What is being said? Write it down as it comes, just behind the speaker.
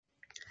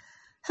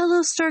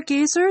Hello,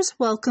 stargazers.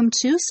 Welcome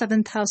to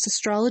 7th House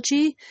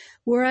Astrology,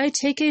 where I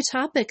take a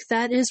topic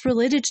that is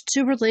related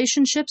to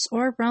relationships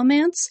or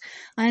romance.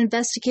 I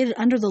investigate it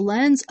under the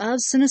lens of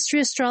Synastry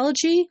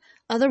astrology,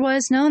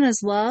 otherwise known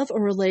as love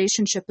or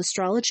relationship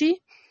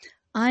astrology.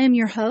 I am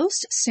your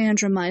host,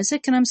 Sandra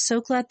Misek, and I'm so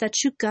glad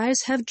that you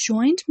guys have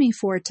joined me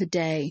for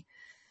today.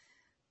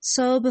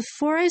 So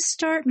before I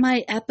start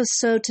my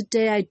episode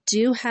today, I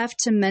do have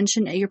to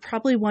mention, you're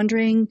probably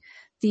wondering,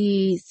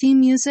 the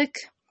theme music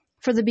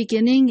for the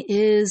beginning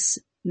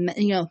is,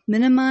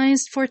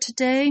 minimized for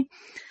today.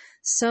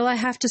 So I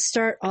have to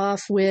start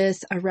off with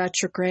a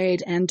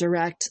retrograde and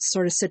direct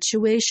sort of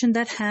situation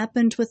that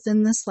happened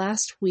within this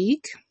last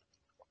week.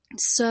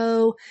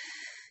 So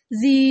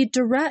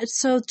direct,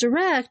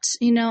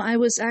 I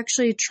was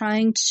actually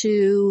trying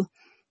to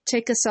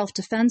take a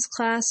self-defense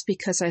class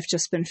because I've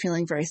just been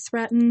feeling very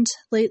threatened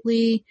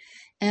lately.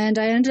 And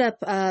I ended up,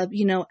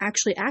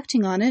 actually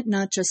acting on it,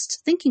 not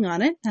just thinking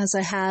on it, as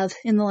I have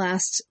in the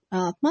last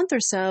month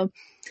or so.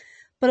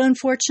 But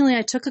unfortunately,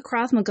 I took a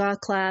Krav Maga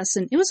class,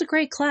 and it was a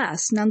great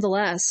class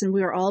nonetheless, and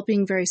we were all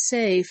being very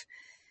safe.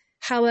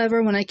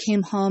 However, when I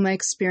came home, I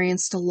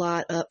experienced a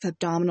lot of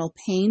abdominal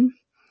pain.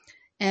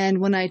 And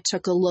when I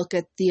took a look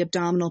at the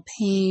abdominal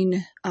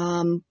pain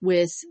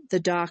with a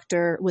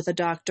doctor,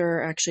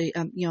 actually,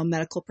 a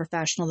medical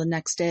professional the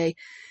next day,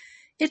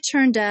 it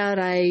turned out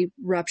I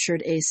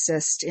ruptured a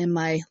cyst in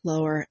my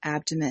lower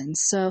abdomen.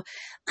 So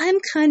I'm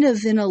kind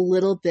of in a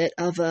little bit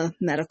of a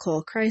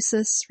medical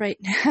crisis right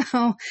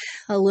now,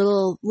 a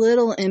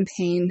little in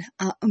pain.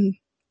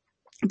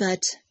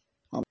 But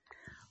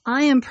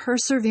I am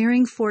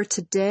persevering for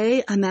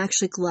today. I'm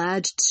actually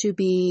glad to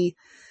be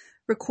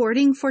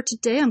recording for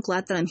today. I'm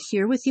glad that I'm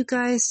here with you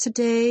guys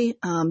today.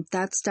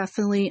 That's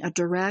definitely a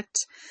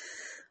direct.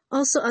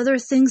 Also, other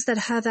things that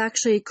have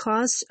actually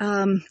caused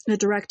a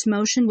direct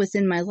motion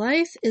within my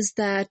life is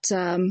that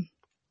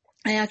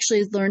I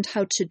actually learned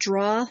how to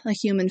draw a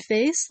human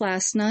face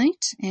last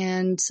night,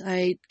 and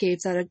I gave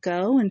that a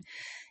go, and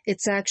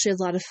it's actually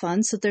a lot of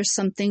fun. So there's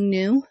something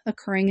new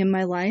occurring in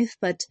my life,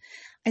 but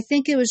I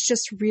think it was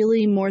just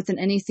really more than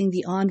anything,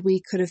 the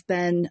ennui could have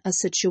been a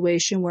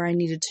situation where I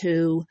needed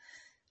to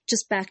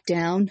just back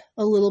down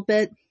a little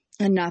bit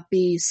and not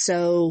be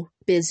so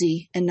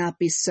busy and not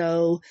be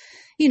so,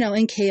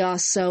 in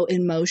chaos, so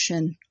in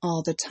motion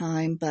all the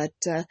time. But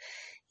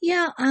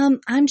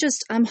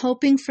I'm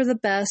hoping for the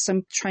best.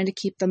 I'm trying to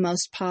keep the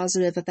most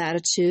positive of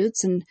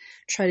attitudes and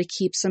try to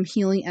keep some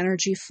healing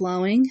energy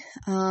flowing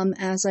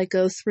as I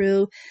go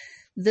through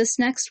this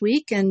next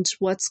week and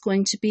what's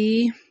going to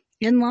be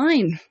in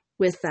line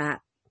with that.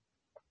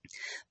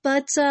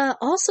 But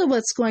also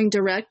what's going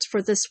direct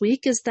for this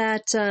week is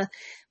that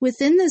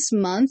within this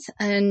month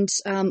and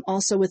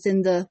also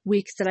within the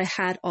week that I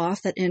had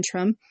off, that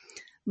interim,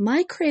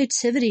 my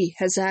creativity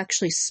has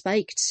actually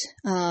spiked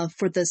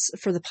for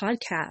the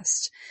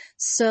podcast.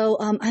 So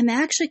I'm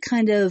actually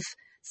kind of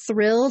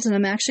thrilled, and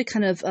I'm actually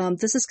kind of,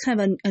 this is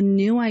kind of a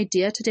new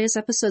idea. Today's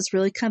episode is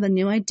really kind of a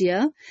new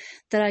idea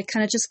that I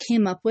kind of just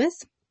came up with.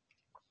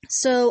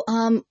 So,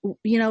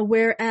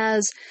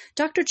 whereas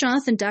Dr.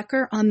 Jonathan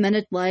Decker on Men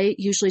at Light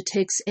usually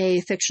takes a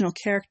fictional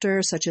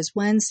character such as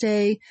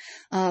Wednesday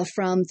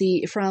from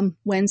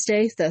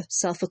Wednesday, the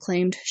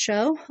self-acclaimed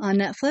show on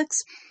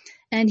Netflix,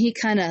 and he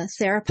kind of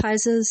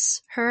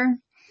therapizes her,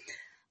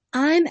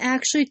 I'm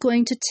actually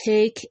going to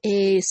take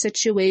a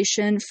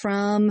situation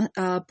from one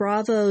of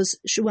Bravo's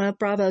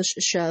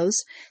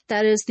shows,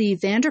 that is the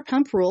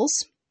Vanderpump Rules.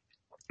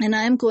 And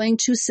I'm going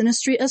to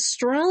Synastry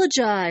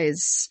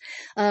Astrologize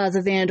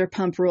the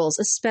Vanderpump Rules,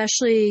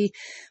 especially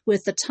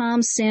with the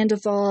Tom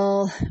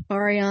Sandoval,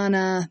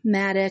 Ariana,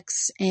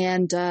 Maddix,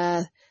 and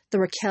the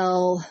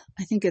Raquel,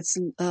 I think it's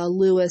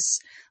Leviss,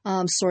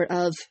 sort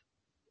of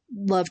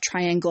love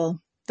triangle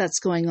that's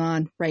going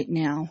on right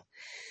now.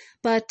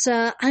 But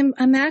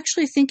I'm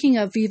actually thinking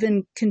of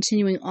even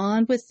continuing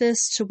on with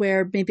this to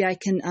where maybe I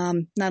can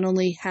not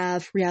only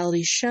have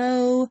reality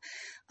show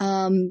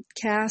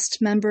cast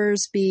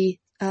members be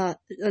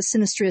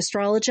Synastry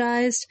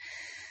Astrologized,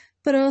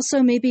 but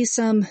also maybe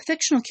some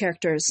fictional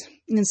characters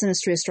in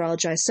Synastry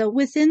Astrologized. So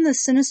within the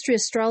Synastry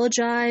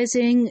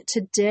Astrologizing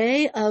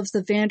today of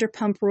the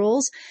Vanderpump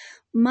Rules,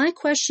 my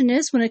question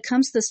is, when it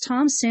comes to this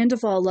Tom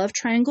Sandoval love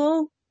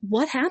triangle,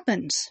 what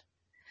happened?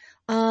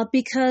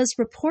 Because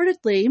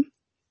reportedly,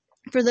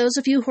 for those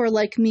of you who are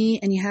like me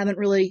and you haven't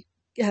really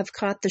have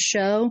caught the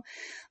show,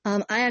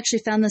 I actually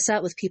found this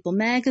out with People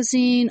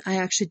magazine. I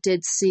actually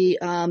did see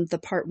the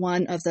part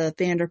 1 of the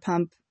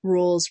Vanderpump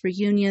Rules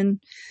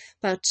reunion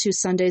about 2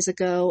 Sundays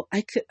ago.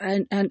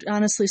 And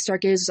honestly,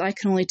 stargazers, I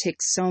can only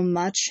take so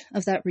much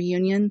of that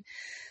reunion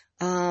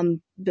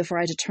before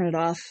I had to turn it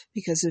off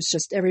because it was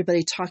just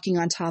everybody talking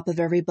on top of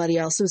everybody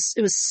else.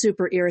 It was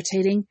super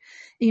irritating.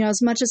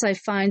 As much as I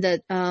find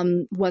that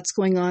what's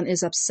going on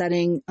is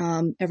upsetting,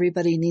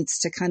 everybody needs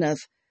to kind of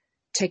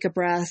take a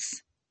breath,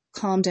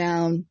 calm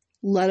down,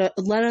 let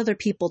other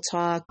people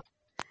talk,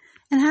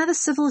 and have a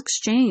civil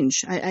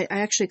exchange. I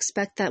actually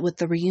expect that with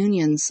the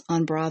reunions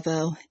on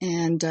Bravo.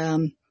 And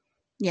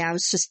yeah, it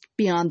was just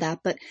beyond that.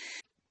 But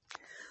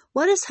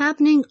what is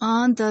happening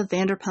on the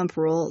Vanderpump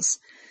Rules?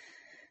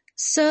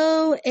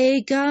 So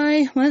a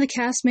guy, one of the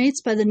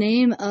castmates by the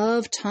name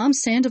of Tom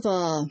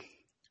Sandoval,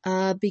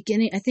 I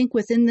think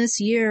within this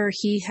year,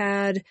 he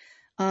had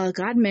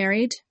gotten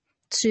married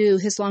to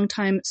his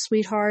longtime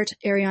sweetheart,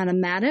 Ariana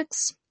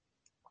Maddix.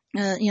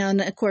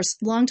 And of course,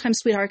 longtime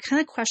sweetheart, I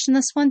kind of question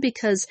this one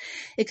because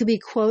it could be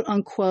quote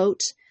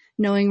unquote,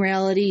 knowing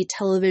reality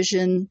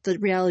television, the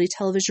reality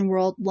television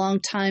world. Long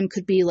time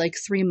could be like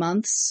 3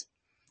 months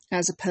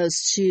as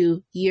opposed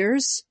to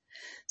years.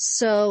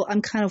 So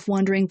I'm kind of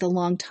wondering the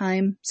long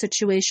time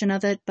situation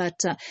of it, but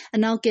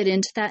and I'll get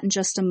into that in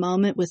just a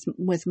moment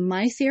with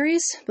my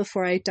theories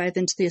before I dive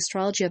into the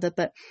astrology of it.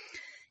 But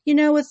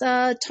with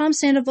Tom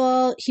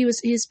Sandoval,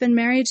 he's been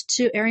married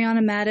to Ariana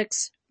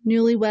Maddix,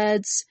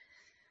 newlyweds.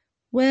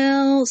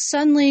 Well,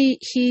 suddenly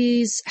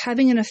he's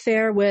having an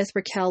affair with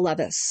Raquel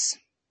Leviss.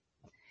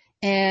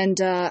 And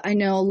I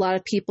know a lot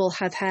of people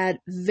have had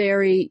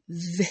very,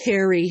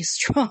 very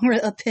strong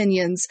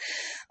opinions,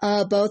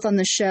 both on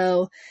the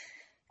show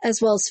as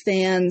well as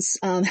fans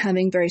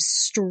having very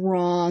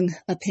strong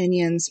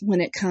opinions when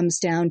it comes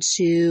down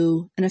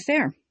to an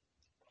affair,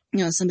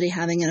 somebody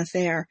having an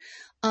affair.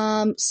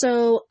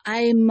 So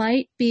I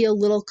might be a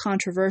little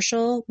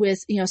controversial with,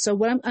 so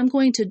what I'm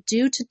going to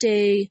do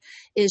today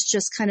is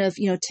just kind of,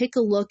 take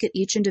a look at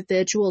each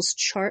individual's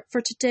chart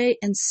for today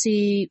and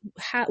see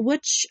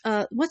what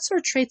sort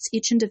of traits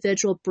each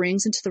individual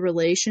brings into the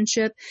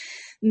relationship,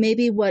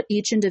 maybe what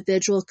each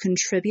individual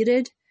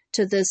contributed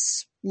to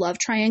this love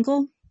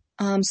triangle,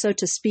 so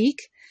to speak.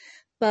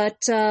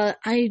 But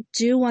I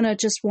do want to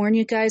just warn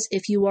you guys,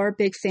 if you are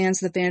big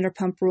fans of the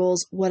Vanderpump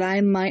Rules, what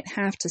I might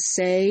have to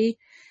say,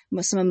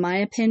 some of my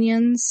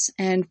opinions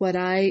and what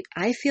I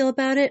feel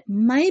about it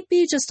might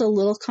be just a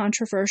little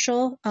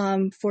controversial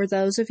for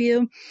those of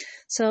you.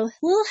 So a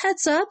little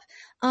heads up.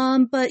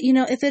 But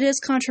if it is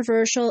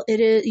controversial,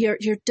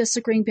 you're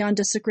disagreeing beyond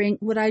disagreeing.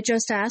 What I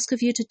just ask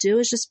of you to do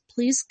is just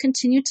please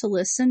continue to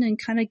listen and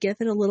kind of give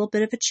it a little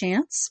bit of a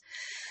chance.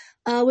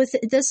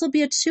 This will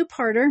be a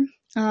two-parter.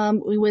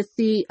 With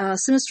the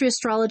Synastry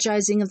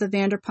astrologizing of the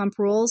Vanderpump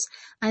Rules.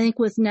 I think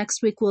with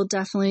next week, we'll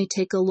definitely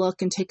take a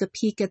look and take a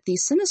peek at the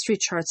Synastry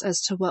charts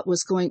as to what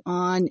was going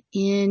on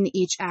in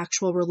each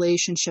actual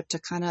relationship to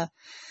kind of,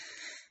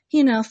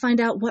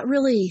 find out what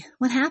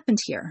happened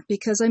here.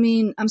 Because,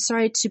 I'm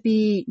sorry to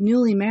be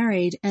newly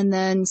married and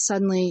then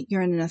suddenly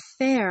you're in an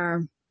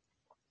affair.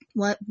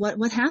 What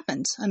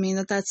happened?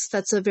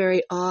 That's a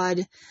very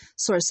odd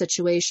sort of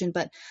situation,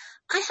 but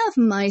I have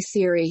my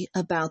theory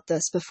about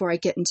this before I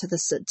get into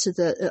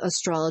the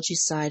astrology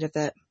side of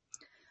it.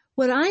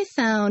 What I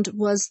found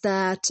was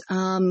that,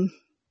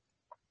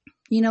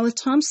 with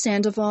Tom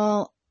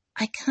Sandoval,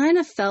 I kind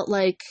of felt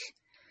like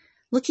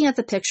looking at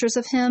the pictures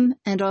of him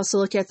and also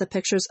looking at the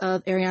pictures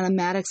of Ariana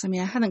Maddix.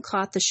 I haven't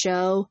caught the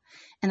show,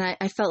 and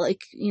I felt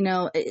like,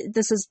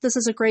 this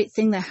is a great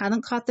thing that I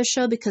haven't caught the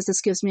show because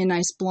this gives me a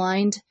nice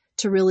blind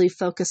to really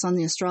focus on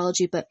the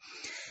astrology. But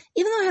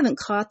even though I haven't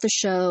caught the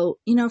show,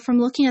 from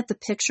looking at the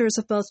pictures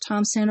of both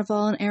Tom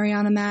Sandoval and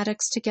Ariana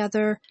Maddix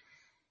together,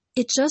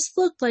 it just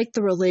looked like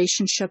the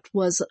relationship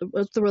was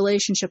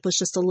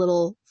just a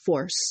little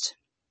forced.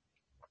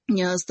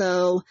 As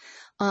though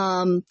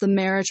the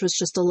marriage was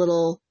just a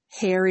little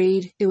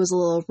harried. It was a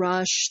little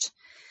rushed.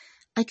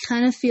 I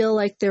kind of feel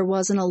like there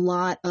wasn't a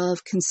lot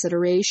of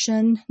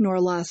consideration nor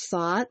a lot of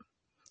thought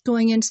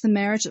going into the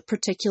marriage,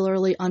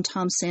 particularly on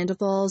Tom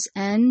Sandoval's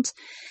end.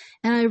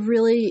 And I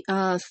really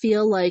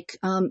feel like,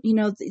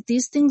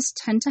 these things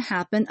tend to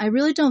happen. I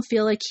really don't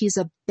feel like he's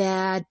a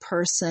bad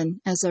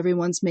person as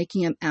everyone's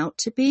making him out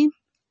to be.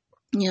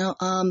 Do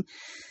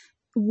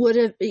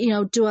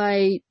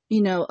I,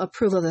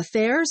 approve of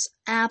affairs?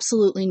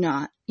 Absolutely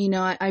not.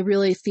 I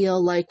really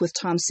feel like with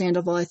Tom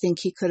Sandoval, I think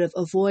he could have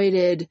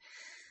avoided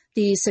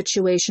the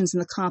situations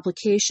and the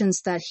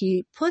complications that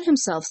he put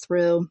himself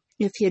through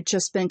if he had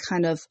just been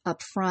kind of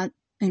upfront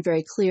and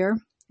very clear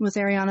with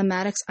Ariana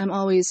Maddix. I'm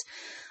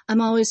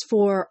always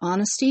for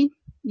honesty.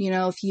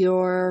 If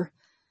you're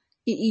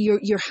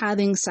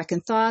having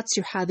second thoughts,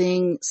 you're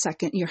having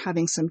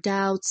some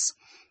doubts.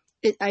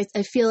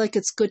 I feel like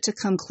it's good to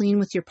come clean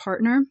with your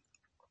partner.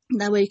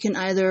 That way you can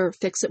either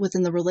fix it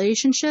within the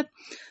relationship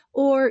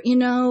or,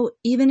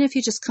 even if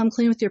you just come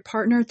clean with your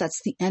partner,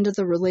 that's the end of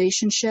the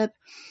relationship.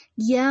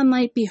 Yeah, it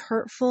might be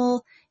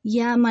hurtful.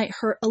 Yeah, it might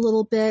hurt a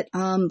little bit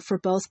for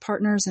both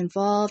partners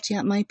involved. Yeah,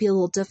 it might be a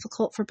little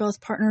difficult for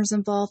both partners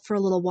involved for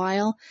a little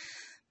while.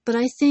 But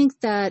I think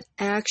that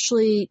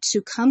actually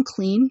to come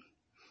clean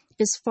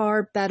is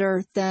far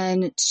better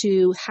than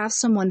to have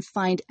someone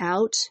find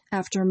out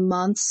after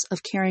months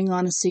of carrying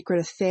on a secret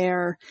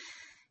affair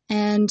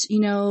and,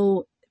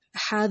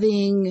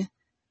 having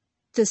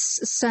this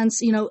sense,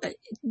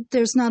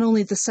 there's not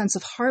only the sense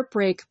of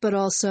heartbreak, but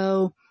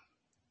also,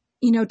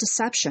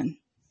 deception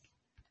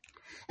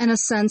and a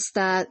sense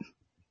that,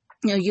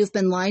 you've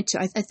been lied to.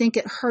 I think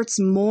it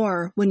hurts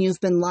more when you've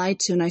been lied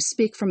to. And I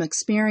speak from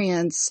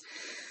experience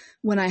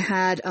when I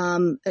had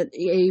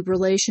a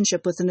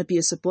relationship with an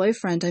abusive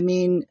boyfriend. I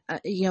mean,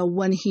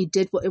 when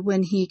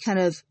he kind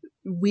of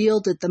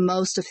wielded the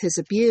most of his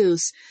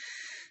abuse,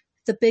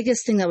 the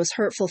biggest thing that was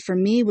hurtful for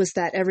me was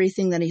that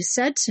everything that he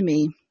said to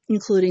me,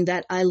 including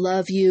that I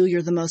love you,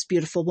 you're the most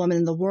beautiful woman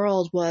in the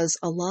world, was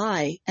a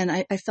lie. And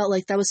I felt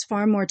like that was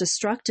far more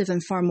destructive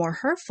and far more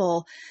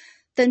hurtful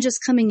than just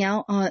coming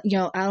out on,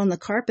 out on the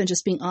carpet and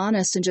just being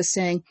honest and just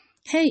saying,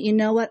 hey, you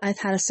know what? I've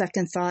had a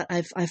second thought.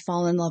 I've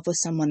fallen in love with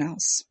someone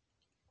else.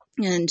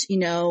 And,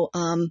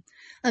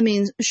 I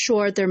mean,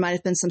 sure, there might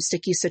have been some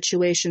sticky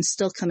situations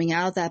still coming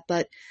out of that,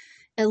 but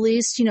at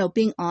least,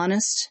 being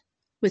honest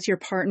with your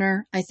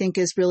partner, I think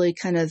is really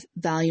kind of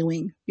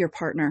valuing your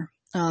partner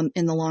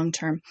in the long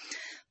term.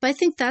 But I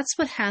think that's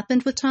what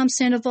happened with Tom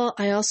Sandoval.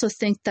 I also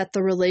think that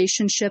the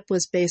relationship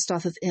was based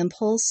off of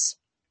impulse.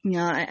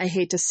 I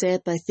hate to say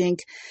it, but I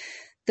think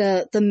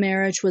the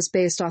marriage was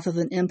based off of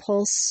an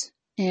impulse,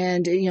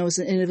 and it was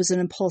an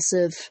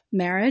impulsive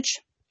marriage.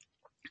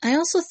 I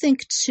also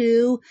think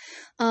too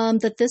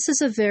that this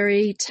is a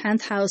very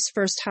 10th house,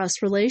 first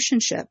house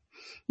relationship.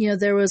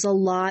 There was a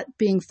lot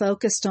being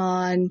focused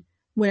on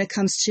when it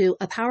comes to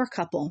a power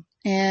couple.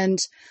 And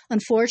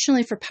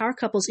unfortunately for power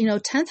couples,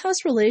 10th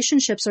house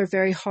relationships are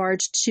very hard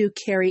to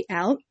carry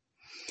out.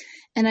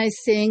 And I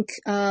think,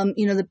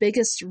 the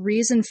biggest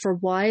reason for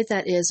why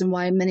that is and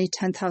why many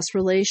 10th house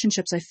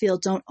relationships I feel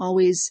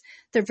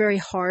they're very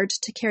hard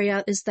to carry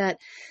out is that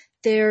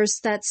there's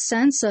that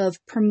sense of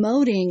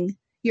promoting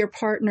your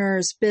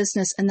partner's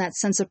business and that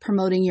sense of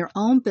promoting your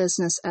own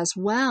business as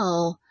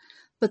well.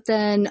 But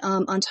then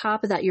on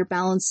top of that, you're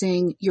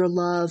balancing your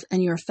love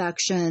and your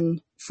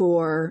affection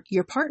for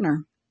your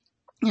partner.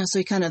 So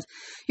you're kind of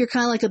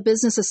like a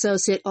business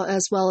associate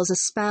as well as a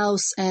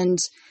spouse. And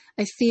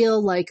I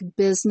feel like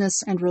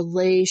business and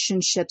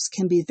relationships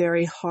can be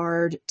very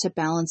hard to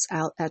balance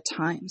out at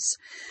times.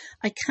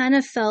 I kind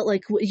of felt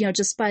like,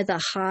 just by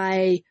the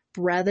high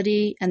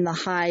brevity and the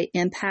high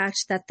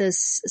impact that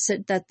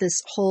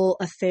this whole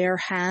affair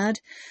had,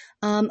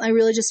 I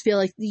really just feel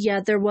like,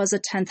 there was a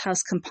 10th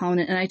house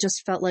component. And I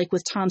just felt like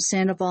with Tom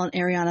Sandoval and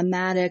Ariana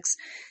Maddix,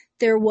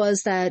 there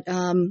was that,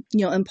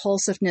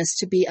 impulsiveness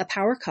to be a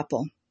power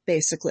couple,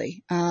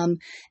 basically.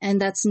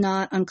 And that's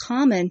not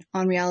uncommon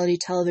on reality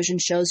television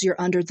shows. You're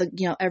under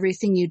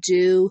everything you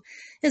do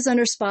is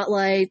under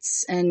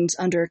spotlights and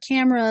under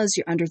cameras.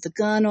 You're under the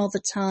gun all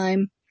the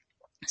time.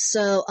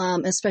 So,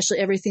 especially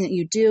everything that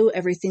you do,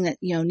 everything that,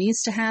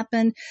 needs to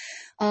happen,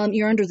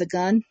 you're under the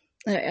gun,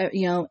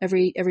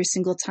 every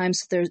single time.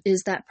 So there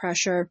is that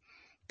pressure.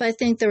 But I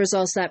think there was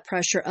also that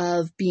pressure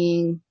of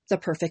being the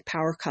perfect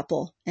power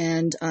couple.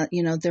 And,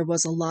 there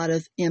was a lot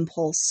of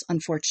impulse,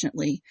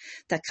 unfortunately,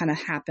 that kind of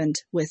happened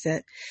with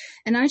it.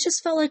 And I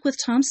just felt like with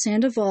Tom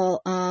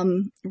Sandoval,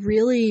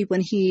 really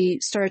when he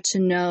started to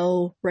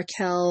know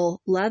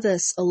Raquel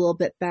Leviss a little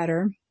bit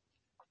better,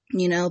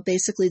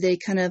 basically they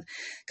kind of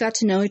got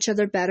to know each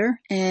other better.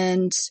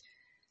 And,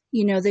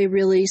 they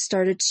really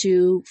started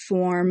to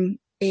form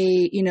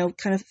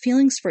kind of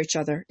feelings for each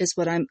other is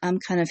what I'm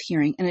kind of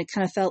hearing. And it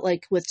kind of felt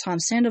like with Tom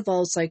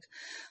Sandoval, it's like,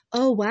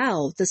 oh,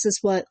 wow, this is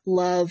what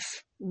love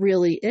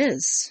really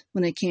is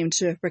when it came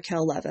to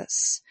Raquel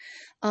Leviss.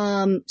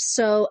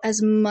 So as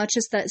much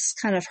as that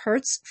kind of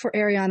hurts for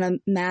Ariana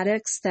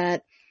Maddix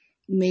that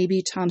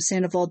maybe Tom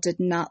Sandoval did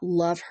not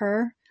love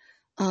her,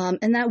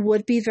 and that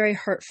would be very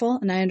hurtful.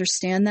 And I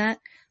understand that.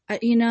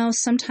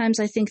 Sometimes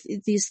I think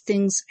these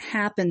things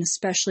happen,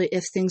 especially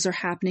if things are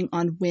happening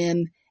on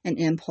whim and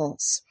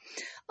impulse.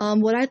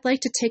 What I'd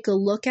like to take a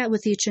look at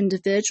with each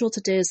individual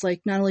today is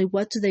like not only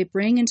what do they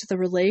bring into the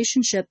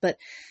relationship, but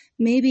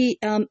maybe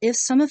if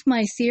some of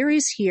my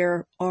theories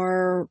here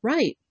are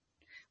right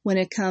when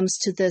it comes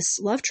to this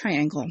love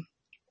triangle.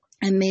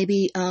 And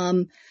maybe,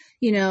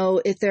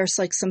 if there's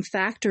like some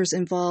factors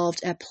involved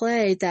at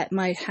play that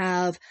might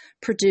have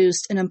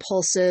produced an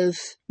impulsive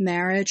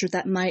marriage or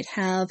that might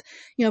have,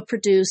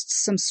 produced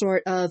some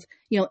sort of,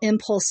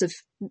 impulsive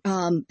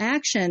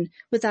action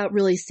without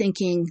really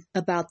thinking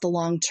about the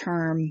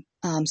long-term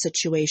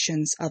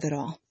situations of it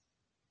all.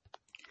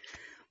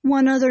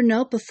 One other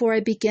note before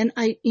I begin,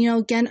 I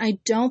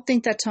don't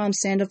think that Tom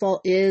Sandoval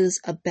is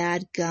a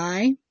bad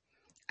guy.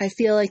 I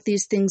feel like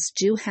these things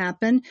do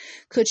happen.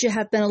 Could you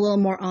have been a little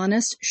more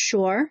honest?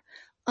 Sure.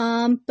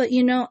 But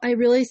I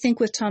really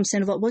think with Tom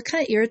Sandoval, what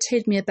kind of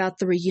irritated me about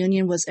the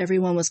reunion was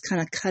everyone was kind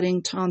of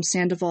cutting Tom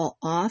Sandoval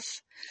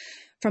off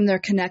from their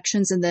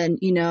connections and then,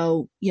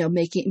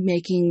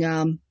 making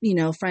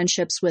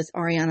friendships with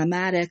Ariana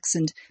Maddix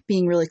and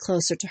being really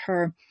closer to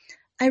her.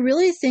 I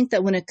really think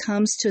that when it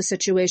comes to a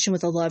situation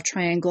with a love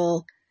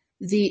triangle,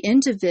 the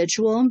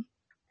individual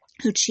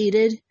who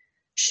cheated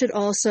should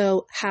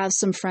also have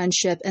some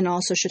friendship and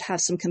also should have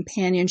some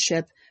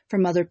companionship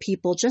from other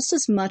people just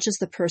as much as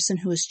the person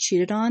who was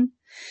cheated on.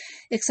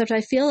 Except I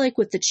feel like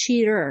with the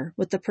cheater,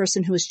 with the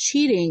person who is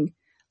cheating,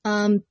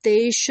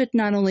 they should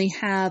not only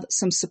have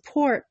some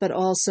support, but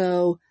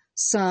also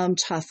some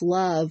tough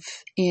love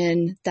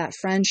in that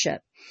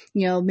friendship.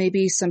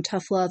 maybe some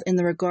tough love in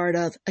the regard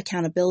of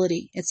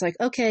accountability. It's like,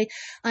 okay,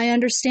 I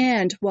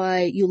understand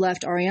why you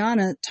left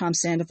Ariana, Tom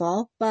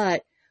Sandoval,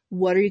 but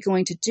what are you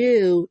going to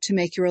do to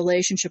make your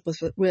relationship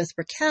with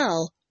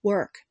Raquel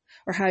work?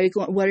 Or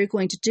what are you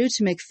going to do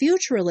to make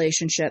future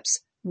relationships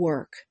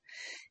work?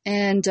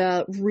 And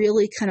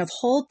really kind of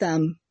hold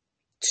them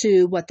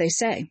to what they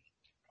say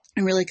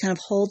and really kind of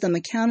hold them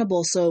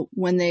accountable. So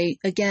when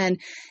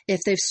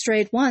if they've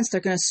strayed once,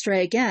 they're going to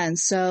stray again.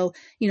 So,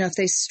 if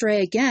they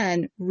stray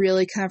again,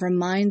 really kind of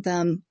remind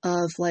them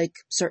of like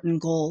certain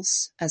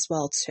goals as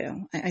well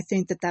too. I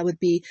think that would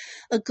be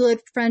a good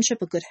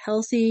friendship, a good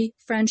healthy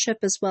friendship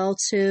as well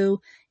too,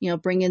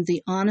 bring in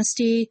the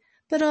honesty,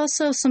 but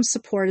also some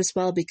support as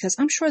well, because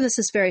I'm sure this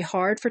is very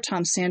hard for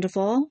Tom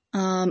Sandoval.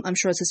 I'm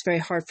sure this is very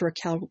hard for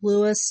Raquel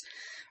Leviss.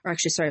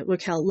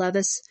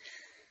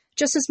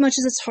 Just as much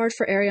as it's hard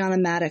for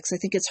Ariana Maddix, I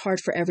think it's hard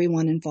for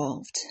everyone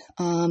involved.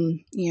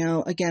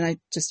 Again, I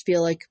just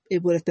feel like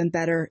it would have been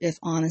better if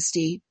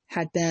honesty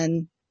had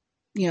been,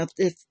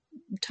 if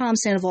Tom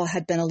Sandoval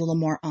had been a little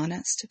more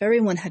honest, if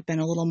everyone had been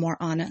a little more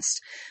honest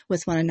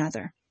with one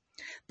another.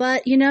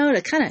 But,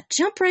 to kind of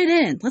jump right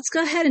in, let's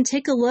go ahead and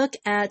take a look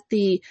at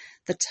the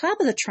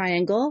top of the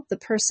triangle, the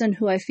person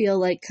who I feel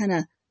like kind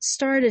of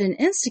started and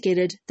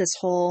instigated this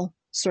whole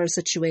sort of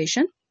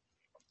situation.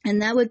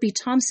 And that would be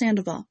Tom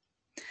Sandoval.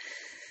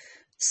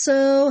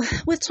 So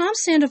with Tom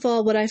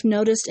Sandoval, what I've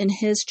noticed in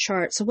his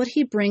chart, so what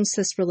he brings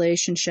to this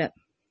relationship,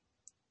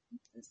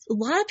 a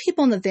lot of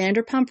people in the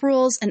Vanderpump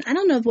Rules, and I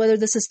don't know whether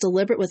this is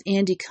deliberate with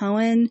Andy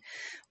Cohen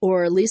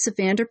or Lisa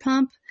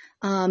Vanderpump.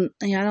 I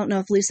don't know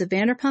if Lisa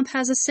Vanderpump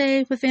has a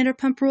say with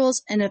Vanderpump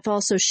Rules, and if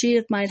also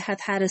she might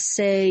have had a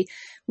say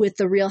with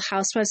the Real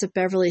Housewives of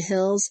Beverly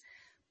Hills.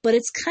 But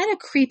it's kind of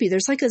creepy.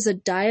 There's like a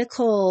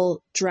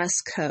zodiacal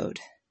dress code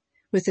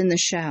within the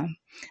show.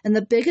 And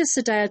the biggest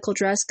zodiacal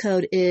dress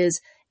code is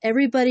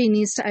everybody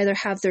needs to either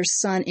have their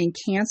sun in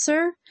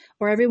Cancer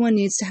or everyone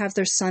needs to have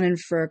their sun in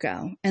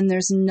Virgo. And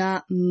there's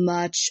not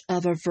much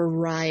of a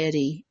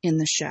variety in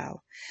the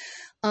show.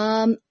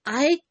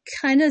 I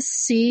kind of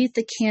see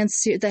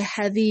the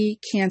heavy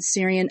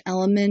Cancerian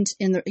element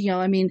in the,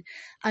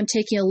 I'm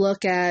taking a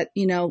look at,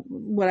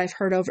 what I've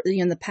heard over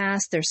in the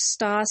past. There's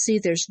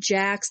Stassi, there's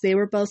Jax. They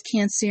were both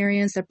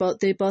Cancerians.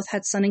 They both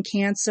had sun in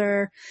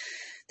Cancer.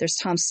 There's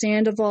Tom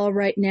Sandoval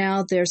right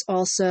now. There's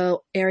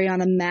also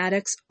Ariana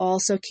Maddix,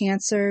 also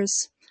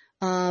Cancers.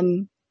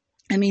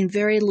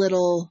 Very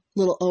little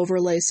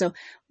overlay. So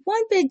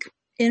one big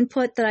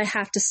input that I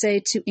have to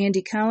say to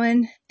Andy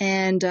Cohen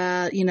and,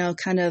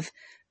 kind of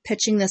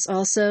pitching this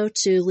also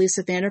to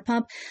Lisa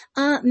Vanderpump,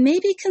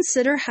 maybe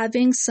consider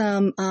having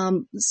some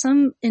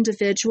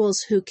individuals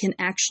who can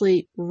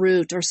actually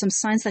root, or some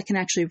signs that can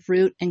actually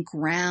root and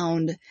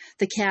ground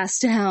the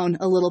cast down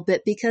a little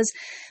bit, because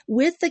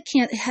with the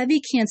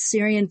heavy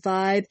Cancerian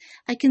vibe,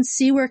 I can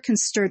see where it can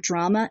stir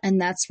drama,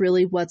 and that's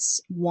really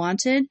what's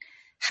wanted.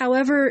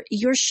 However,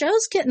 your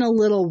show's getting a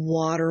little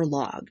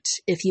waterlogged,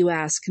 if you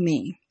ask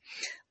me.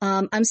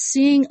 I'm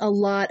seeing a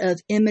lot of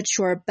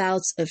immature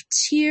bouts of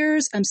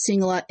tears. I'm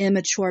seeing a lot of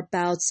immature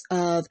bouts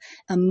of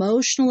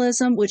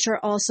emotionalism, which are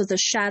also the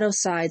shadow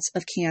sides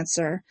of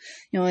Cancer.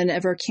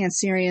 Whenever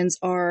Cancerians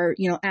are,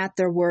 at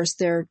their worst,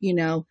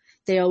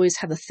 they always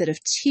have a fit of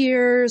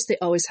tears. They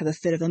always have a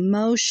fit of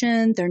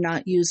emotion. They're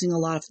not using a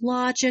lot of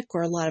logic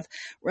or a lot of,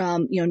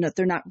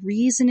 they're not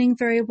reasoning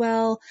very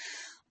well.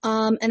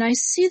 And I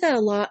see that a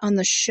lot on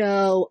the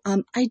show.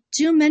 I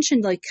do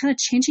mention kind of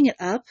changing it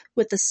up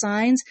with the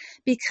signs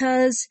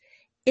because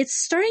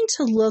it's starting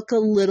to look a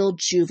little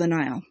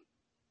juvenile.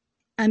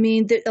 A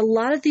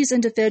lot of these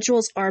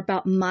individuals are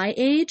about my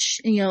age,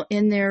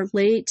 in their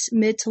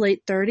mid to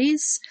late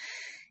 30s.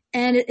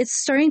 And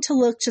it's starting to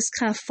look just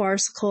kind of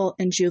farcical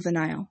and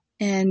juvenile.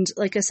 And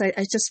like I said,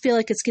 I just feel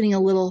like it's getting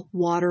a little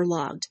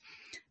waterlogged.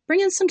 Bring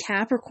in some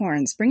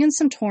Capricorns, bring in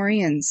some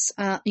Taurians,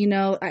 I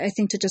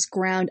think to just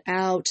ground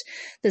out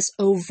this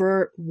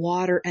overt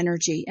water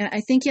energy. And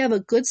I think you have a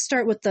good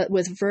start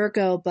with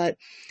Virgo, but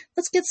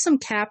let's get some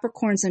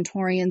Capricorns and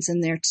Taurians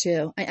in there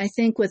too. I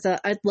think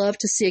I'd love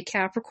to see a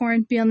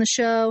Capricorn be on the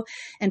show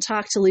and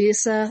talk to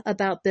Lisa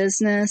about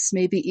business,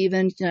 maybe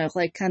even,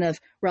 kind of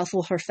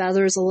ruffle her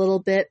feathers a little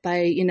bit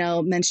by,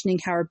 mentioning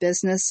how her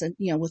business,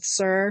 with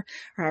Sir,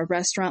 or our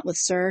restaurant with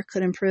Sir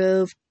could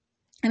improve.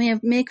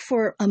 Make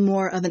for a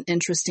more of an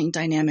interesting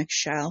dynamic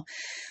show.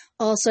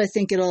 Also, I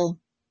think it'll,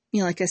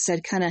 like I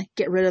said, kind of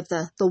get rid of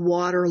the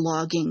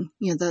waterlogging,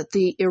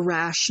 the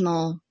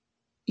irrational,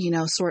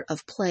 sort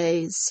of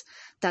plays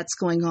that's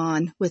going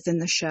on within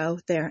the show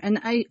there. And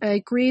I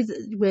agree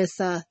with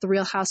the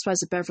Real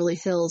Housewives of Beverly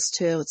Hills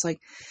too. It's like,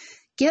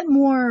 get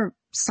more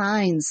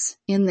signs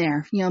in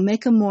there,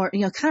 make them more,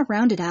 kind of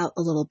round it out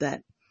a little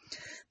bit.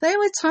 But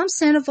anyway, Tom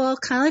Sandoval,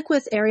 kind of like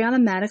with Ariana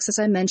Maddix, as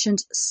I mentioned,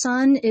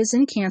 Sun is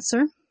in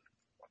Cancer.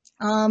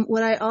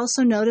 What I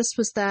also noticed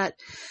was that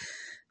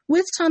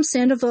with Tom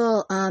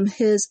Sandoval,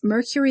 his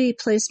Mercury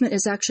placement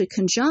is actually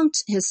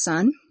conjunct his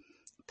Sun.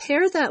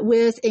 pair that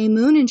with a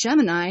moon in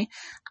Gemini,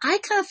 I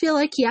kind of feel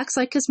like he acts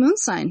like his moon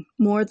sign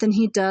more than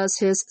he does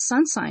his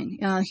sun sign.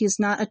 He's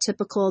not a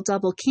typical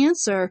double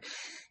Cancer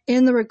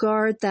in the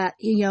regard that,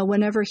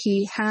 whenever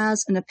he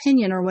has an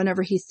opinion or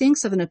whenever he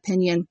thinks of an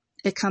opinion,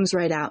 it comes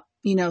right out.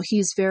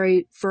 He's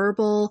very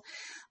verbal.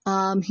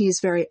 He's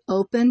very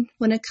open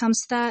when it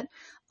comes to that.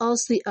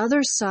 Also, the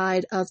other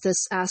side of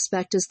this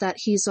aspect is that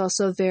he's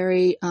also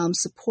very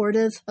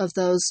supportive of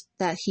those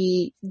that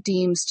he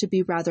deems to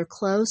be rather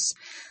close.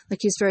 Like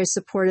he's very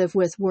supportive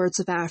with words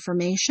of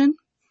affirmation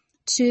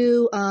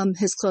to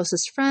his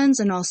closest friends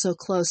and also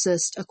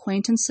closest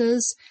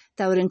acquaintances.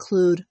 That would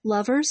include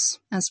lovers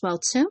as well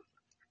too.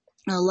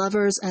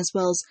 Lovers as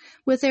well as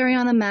with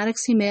Ariana Maddix,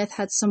 he may have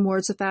had some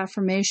words of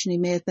affirmation. He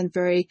may have been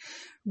very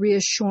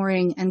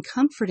reassuring and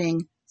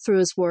comforting through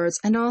his words,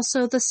 and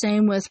also the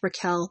same with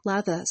Raquel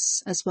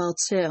Leviss as well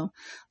too.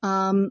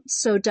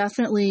 So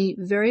definitely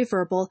very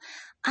verbal.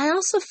 I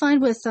also find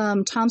with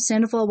Tom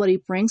Sandoval what he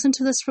brings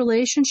into this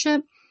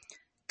relationship.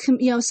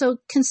 So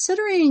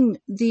considering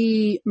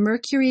the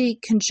Mercury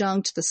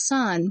conjunct the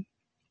Sun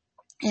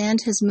and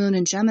his moon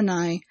in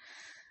Gemini,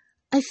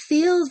 I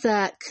feel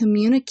that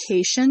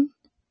communication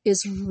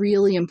is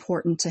really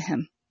important to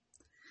him.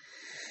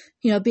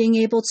 Being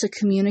able to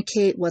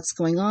communicate what's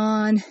going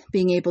on,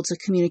 being able to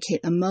communicate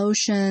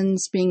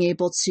emotions, being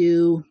able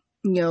to,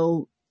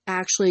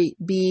 actually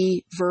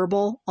be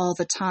verbal all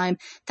the time,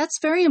 that's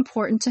very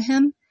important to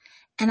him.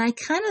 And I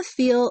kind of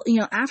feel,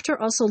 after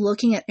also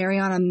looking at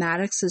Ariana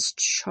Maddix's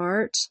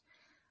chart,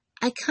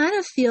 I kind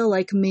of feel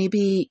like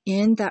maybe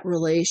in that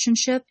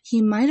relationship,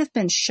 he might have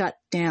been shut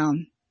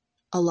down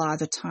a lot of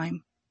the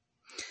time.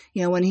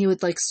 When he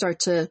would start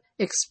to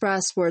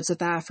express words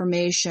of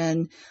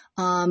affirmation,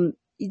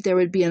 there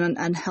would be an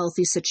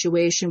unhealthy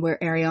situation where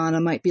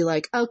Ariana might be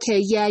like, okay,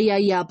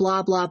 yeah,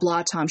 blah, blah,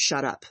 blah, Tom,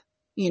 shut up,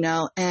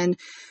 and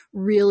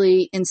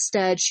really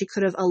instead she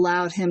could have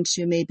allowed him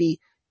to maybe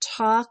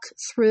talk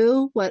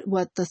through what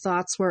the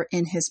thoughts were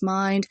in his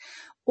mind,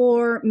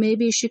 or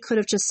maybe she could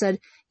have just said,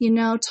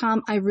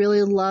 Tom, I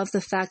really love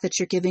the fact that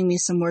you're giving me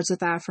some words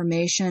of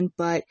affirmation,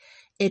 but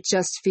it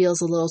just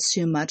feels a little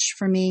too much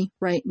for me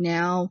right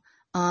now.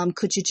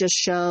 Could you just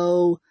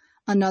show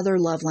another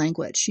love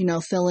language,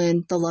 fill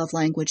in the love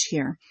language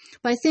here.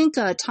 But I think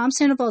Tom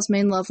Sandoval's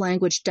main love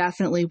language,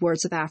 definitely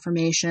words of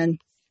affirmation.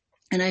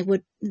 And I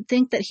would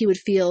think that he would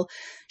feel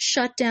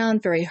shut down,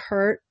 very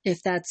hurt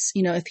if that's,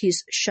 if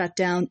he's shut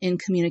down in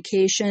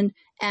communication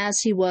as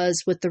he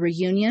was with the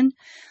reunion.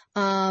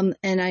 And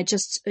I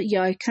just,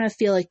 I kind of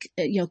feel like,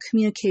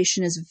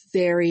 communication is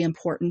very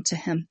important to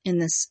him in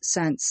this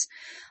sense.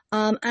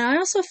 And I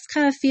also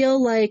kind of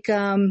feel like,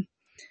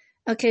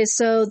 okay,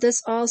 so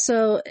this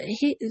also,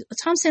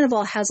 Tom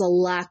Sandoval has a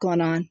lot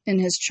going on in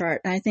his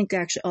chart. And I think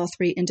actually all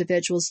three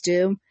individuals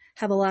do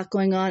have a lot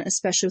going on,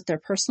 especially with their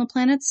personal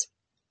planets,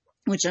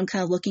 which I'm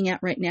kind of looking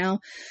at right now.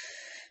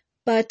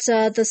 But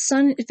the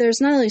Sun,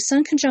 there's not only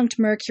Sun conjunct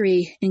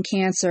Mercury in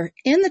Cancer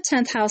in the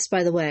 10th house,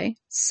 by the way.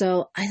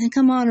 So I think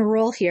I'm on a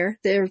roll here.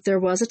 There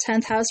was a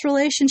 10th house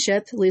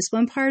relationship, at least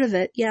one part of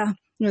it,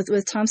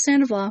 with Tom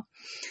Sandoval.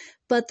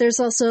 But there's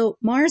also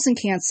Mars in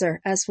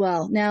Cancer as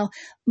well. Now,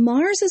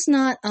 Mars is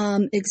not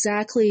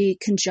exactly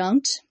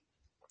conjunct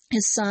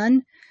his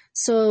Sun.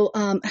 So,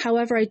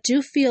 however, I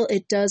do feel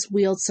it does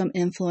wield some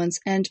influence.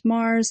 And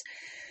Mars,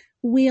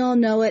 we all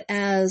know it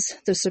as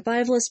the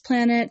survivalist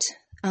planet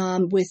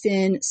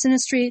within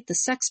Synastry, the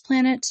sex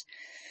planet,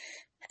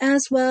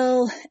 as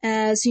well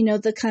as,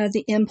 the kind of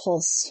the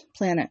impulse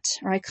planet.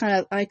 Or I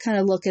kind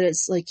of look at it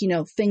as like,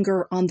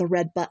 finger on the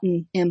red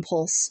button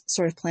impulse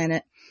sort of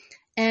planet.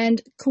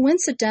 And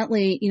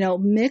coincidentally,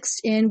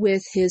 mixed in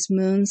with his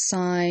moon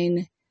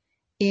sign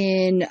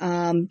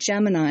in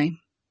Gemini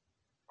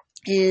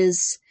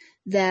is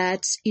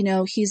that,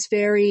 he's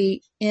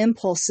very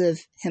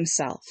impulsive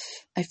himself.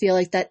 I feel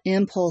like that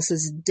impulse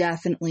is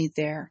definitely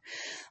there.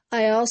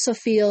 I also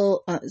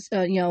feel,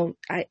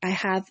 I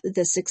have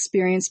this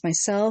experience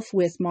myself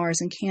with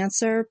Mars and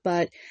Cancer,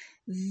 but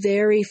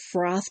very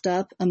frothed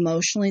up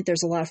emotionally.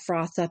 There's a lot of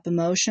frothed up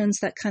emotions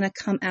that kind of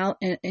come out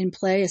in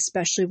play,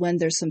 especially when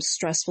there's some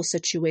stressful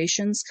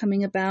situations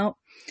coming about.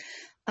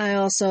 I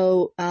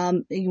also,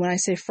 when I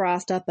say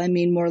frothed up, I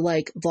mean more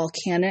like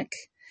volcanic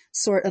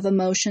sort of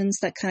emotions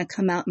that kind of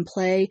come out in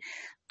play.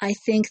 I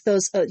think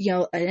those,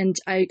 and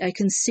I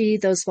can see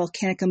those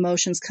volcanic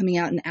emotions coming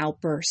out in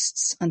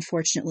outbursts,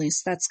 unfortunately.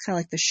 So that's kind of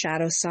like the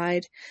shadow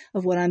side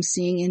of what I'm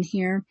seeing in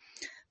here.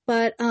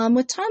 But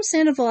with Tom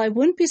Sandoval, I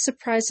wouldn't be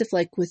surprised if,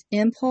 like, with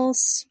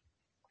impulse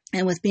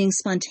and with being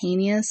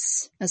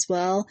spontaneous as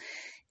well,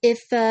 if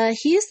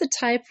he is the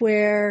type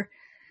where,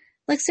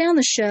 like, say on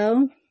the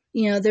show,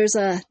 there's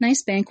a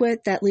nice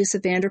banquet that Lisa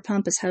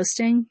Vanderpump is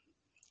hosting,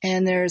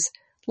 and there's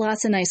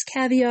lots of nice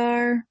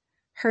caviar,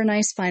 her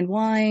nice fine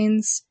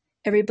wines,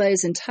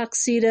 everybody's in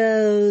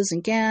tuxedos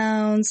and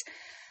gowns.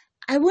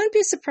 I wouldn't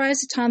be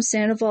surprised if Tom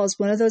Sandoval is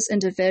one of those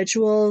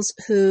individuals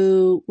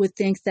who would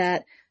think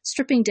that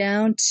stripping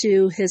down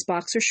to his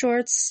boxer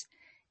shorts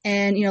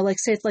and, like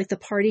say if like the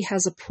party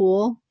has a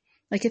pool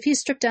Like if he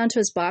stripped down to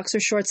his boxer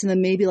shorts and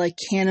then maybe like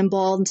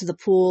cannonballed into the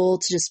pool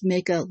to just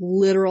make a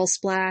literal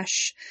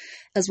splash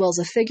as well as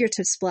a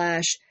figurative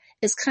splash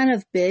is kind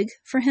of big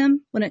for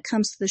him when it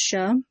comes to the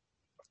show.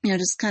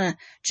 Just kind of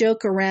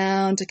joke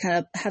around to kind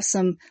of have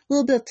some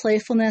little bit of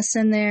playfulness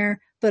in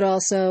there, but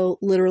also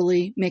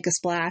literally make a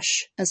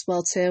splash as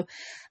well too.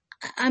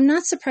 I'm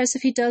not surprised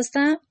if he does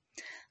that.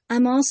 I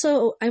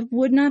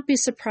would not be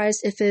surprised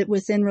if it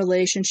within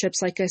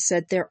relationships, like I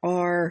said, there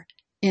are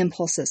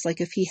impulses.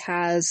 Like if he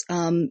has,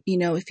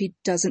 if he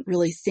doesn't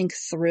really think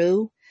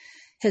through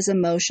his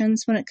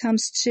emotions when it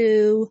comes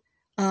to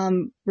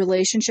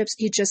relationships,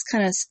 he just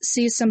kind of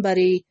sees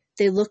somebody,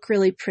 they look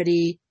really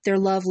pretty, they're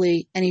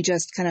lovely, and he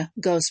just kind of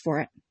goes for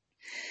it.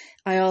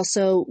 I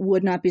also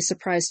would not be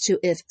surprised too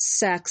if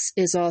sex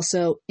is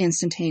also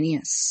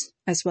instantaneous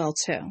as well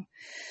too.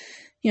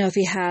 If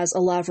he has a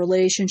lot of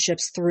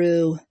relationships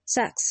through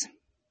sex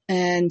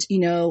and,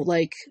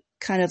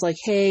 kind of like,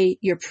 hey,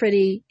 you're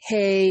pretty.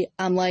 Hey,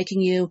 I'm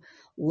liking you.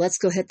 Let's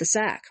go hit the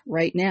sack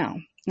right now.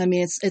 I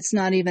mean, it's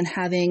not even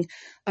having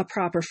a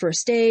proper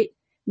first date,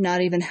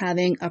 not even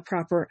having a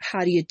proper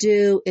how do you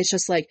do. It's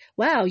just like,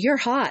 wow, you're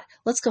hot.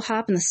 Let's go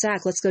hop in the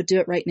sack. Let's go do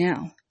it right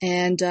now.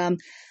 And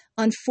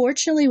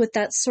unfortunately, with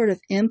that sort of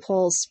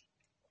impulse,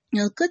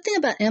 the good thing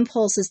about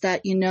impulse is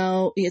that,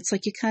 it's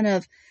like you're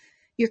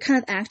kind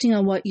of acting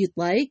on what you'd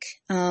like.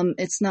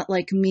 It's not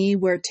like me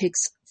where it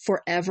takes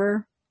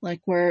forever, like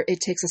where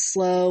it takes a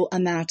slow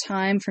amount of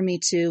time for me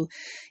to,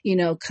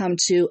 come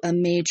to a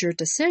major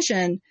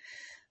decision.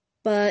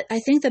 But I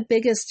think the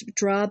biggest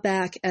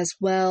drawback as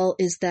well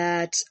is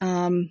that,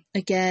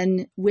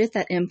 again, with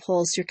that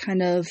impulse, you're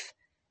kind of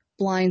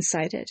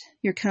blindsided.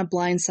 You're kind of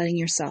blindsiding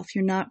yourself.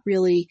 You're not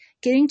really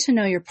getting to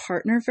know your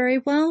partner very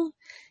well.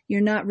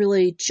 You're not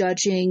really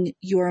judging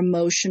your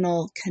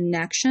emotional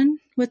connection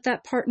with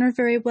that partner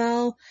very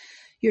well.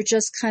 You're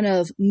just kind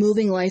of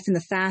moving life in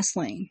the fast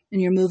lane,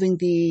 and you're moving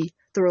the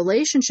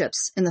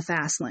relationships in the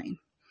fast lane.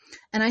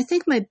 And I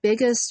think my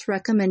biggest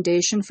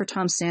recommendation for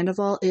Tom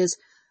Sandoval is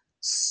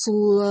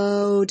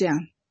slow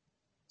down.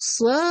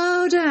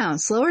 Slow down.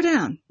 Slow her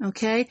down.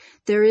 Okay?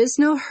 There is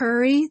no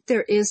hurry.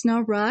 There is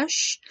no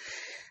rush.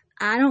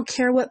 I don't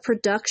care what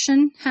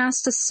production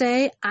has to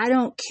say. I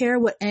don't care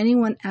what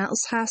anyone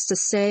else has to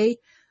say.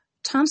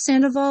 Tom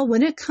Sandoval,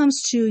 when it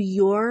comes to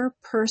your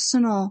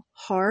personal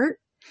heart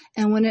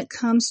and when it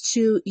comes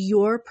to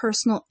your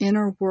personal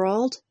inner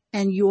world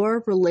and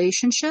your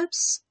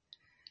relationships,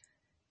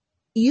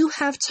 you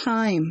have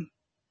time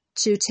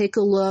to take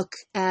a look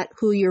at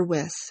who you're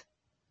with,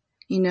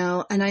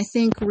 and I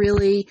think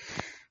really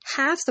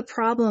half the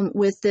problem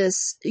with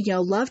this,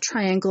 love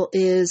triangle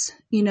is,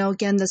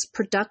 again, this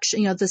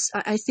production,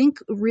 I think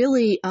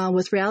really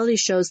with reality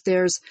shows,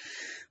 there's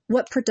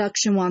what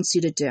production wants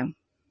you to do.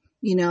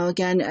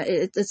 Again,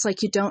 it's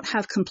like you don't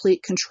have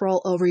complete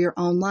control over your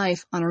own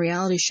life on a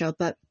reality show.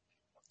 But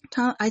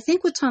I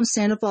think with Tom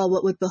Sandoval,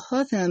 what would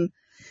behoove him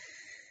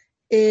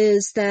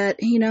is that,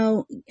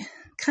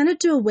 kind of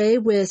do away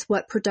with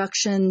what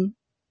production,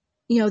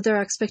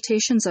 their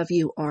expectations of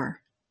you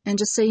are, and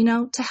just say,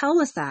 to hell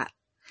with that.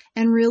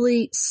 And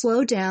really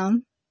slow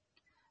down,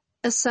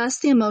 assess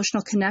the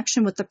emotional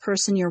connection with the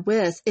person you're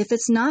with. If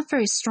it's not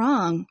very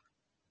strong,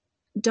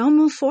 don't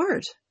move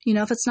forward.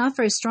 If it's not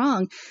very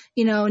strong,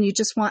 and you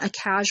just want a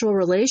casual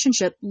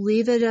relationship,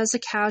 leave it as a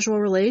casual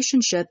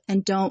relationship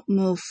and don't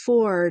move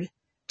forward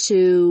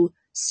to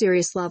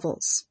serious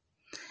levels.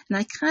 And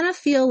I kind of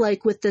feel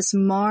like with this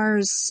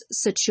Mars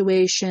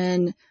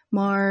situation,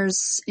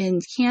 Mars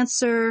in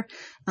Cancer,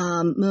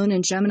 Moon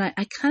in Gemini,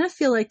 I kind of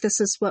feel like this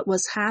is what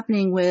was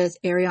happening with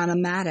Ariana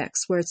Maddix,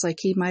 where it's like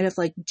he might have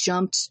like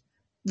jumped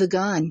the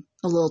gun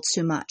a little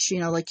too much,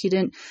 like he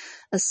didn't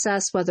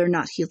assess whether or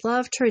not he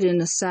loved her. He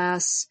didn't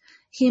assess.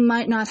 He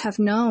might not have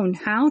known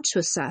how to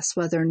assess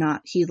whether or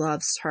not he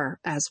loves her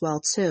as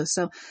well too.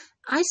 So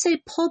I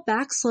say pull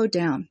back, slow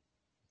down.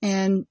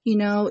 And,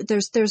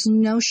 there's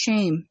no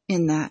shame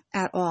in that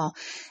at all.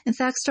 In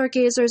fact,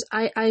 stargazers,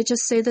 I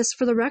just say this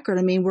for the record.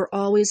 I mean, we're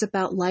always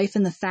about life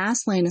in the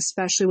fast lane,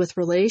 especially with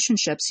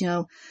relationships.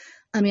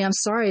 I'm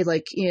sorry,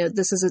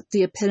 this is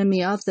the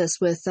epitome of this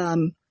with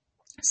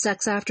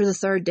sex after the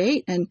third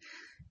date. And,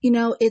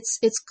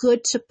 it's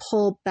good to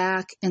pull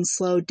back and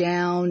slow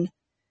down,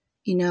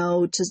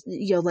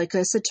 like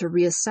I said, to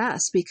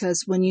reassess,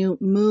 because when you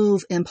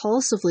move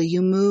impulsively,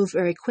 you move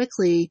very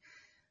quickly.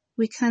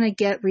 We kind of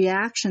get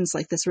reactions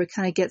like this. We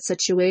kind of get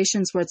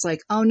situations where it's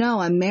like, oh no,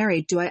 I'm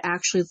married. Do I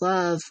actually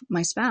love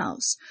my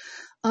spouse?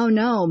 Oh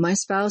no, my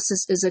spouse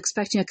is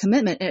expecting a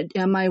commitment.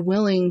 Am I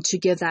willing to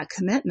give that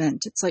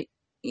commitment? It's like,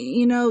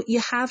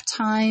 you have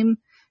time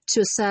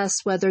to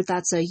assess whether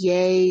that's a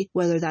yay,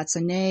 whether that's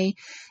a nay.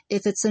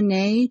 If it's a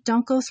nay,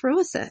 don't go through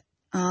with it.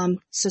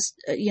 It's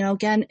just,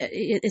 again,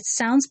 it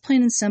sounds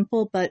plain and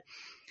simple, but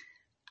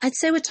I'd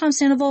say with Tom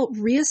Sandoval,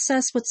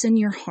 reassess what's in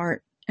your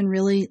heart and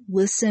really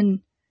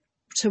listen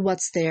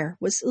what's there.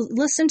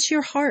 Listen to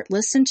your heart,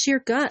 listen to your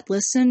gut,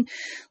 listen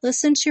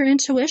to your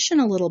intuition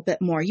a little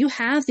bit more. You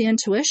have the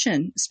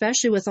intuition,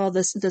 especially with all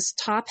this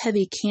top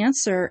heavy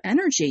Cancer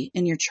energy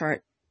in your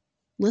chart.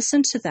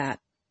 Listen to that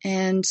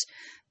and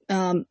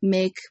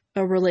make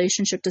a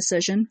relationship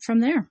decision from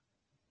there.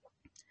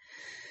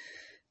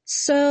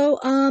 So,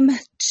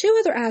 two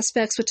other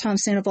aspects with Tom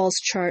Sandoval's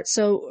chart.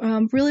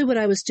 So, really what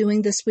I was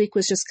doing this week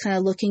was just kind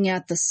of looking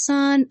at the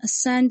sun,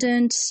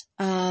 ascendant,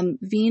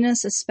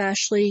 Venus,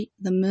 especially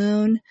the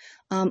moon,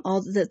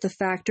 all the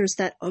factors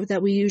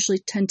that we usually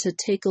tend to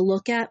take a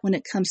look at when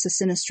it comes to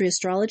Synastry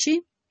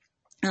astrology.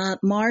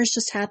 Mars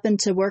just happened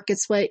to work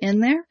its way in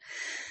there.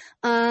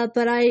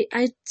 But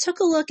I took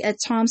a look at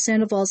Tom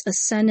Sandoval's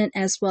ascendant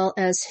as well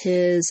as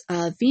his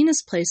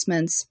Venus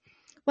placements.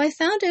 What I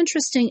found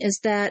interesting is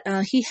that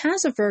he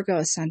has a Virgo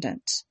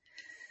ascendant.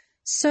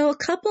 So a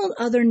couple of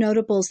other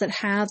notables that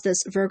have this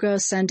Virgo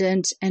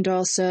ascendant and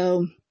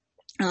also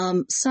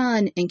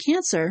Sun in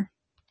Cancer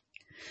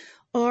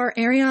are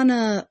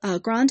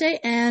Ariana Grande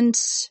and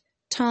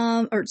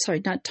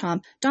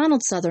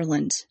Donald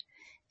Sutherland.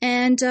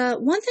 And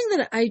one thing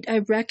that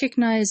I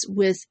recognize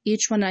with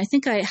each one, I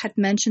think I had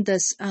mentioned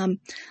this,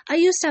 I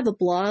used to have a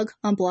blog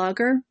on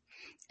Blogger,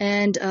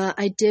 and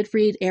I did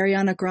read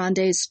Ariana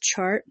Grande's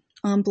chart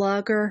on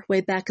Blogger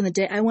way back in the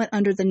day. I went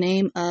under the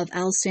name of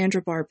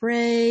Alessandra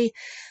Barbre.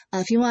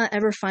 If you want to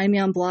ever find me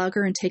on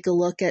Blogger and take a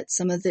look at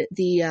some of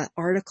the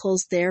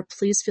articles there,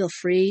 please feel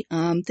free.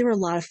 They were a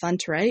lot of fun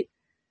to write.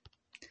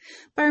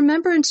 But I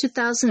remember in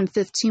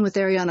 2015 with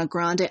Ariana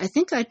Grande, I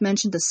think I'd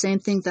mentioned the same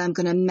thing that I'm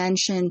going to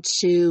mention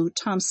to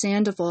Tom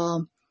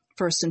Sandoval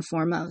first and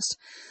foremost.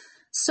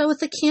 So with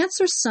the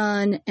Cancer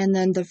Sun and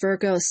then the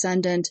Virgo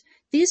Ascendant,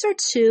 these are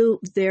two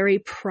very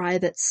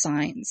private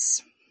signs.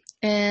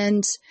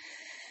 And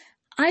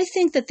I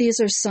think that these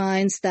are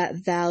signs that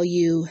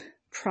value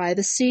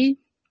privacy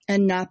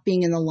and not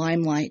being in the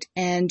limelight.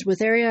 And with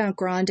Ariana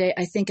Grande,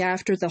 I think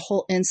after the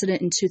whole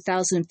incident in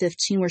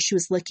 2015 where she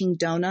was licking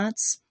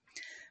donuts,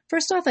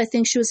 first off, I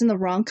think she was in the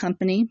wrong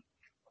company.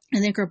 I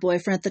think her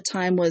boyfriend at the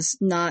time was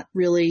not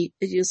really,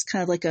 it was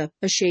kind of like a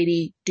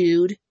shady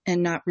dude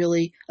and not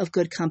really of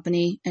good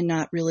company and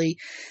not really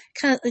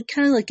kind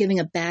of like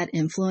giving a bad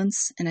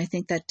influence. And I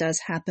think that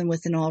does happen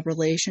within all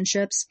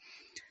relationships.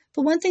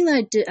 But one thing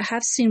that I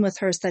have seen with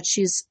her is that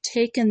she's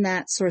taken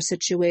that sort of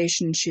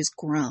situation and she's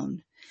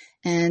grown.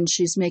 And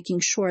she's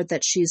making sure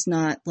that she's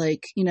not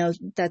like,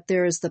 that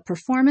there is the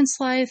performance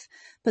life,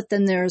 but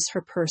then there's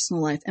her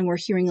personal life. And we're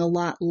hearing a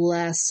lot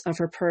less of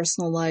her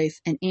personal life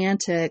and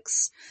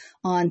antics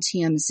on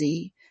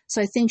TMZ.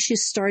 So I think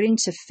she's starting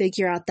to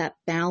figure out that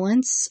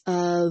balance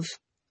of,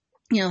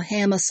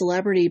 hey, I'm a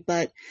celebrity,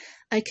 but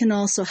I can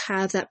also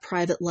have that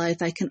private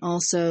life. I can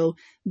also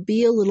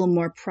be a little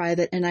more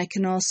private, and I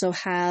can also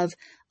have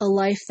a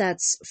life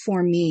that's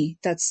for me,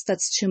 that's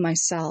to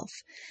myself.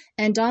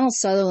 And Donald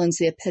Sutherland's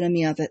the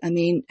epitome of it. I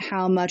mean,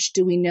 how much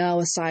do we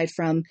know aside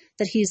from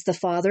that he's the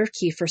father of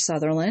Kiefer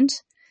Sutherland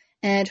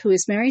and who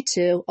is married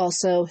to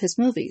also his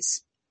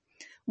movies?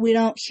 We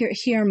don't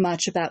hear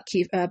much about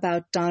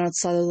Donald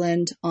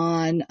Sutherland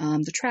on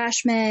the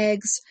trash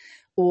mags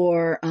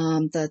or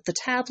the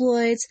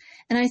tabloids.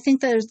 And I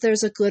think that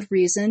there's a good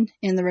reason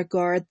in the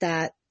regard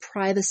that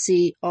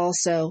privacy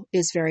also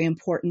is very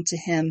important to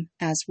him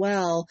as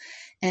well.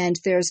 And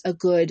there's a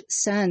good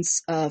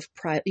sense of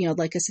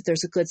like I said,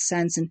 there's a good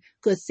sense and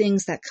good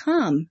things that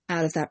come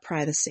out of that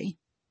privacy.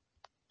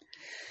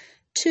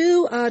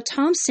 To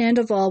Tom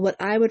Sandoval, what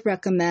I would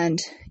recommend,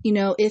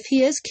 if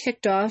he is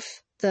kicked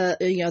off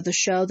the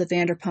show, the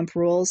Vanderpump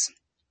Rules,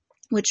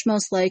 which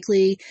most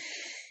likely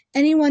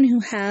anyone who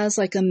has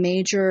like a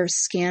major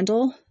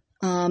scandal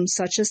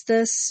such as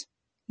this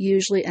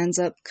usually ends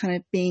up kind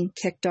of being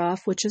kicked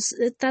off,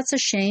 that's a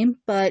shame.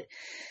 But,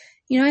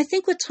 I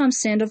think with Tom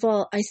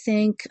Sandoval, I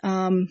think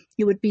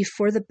it would be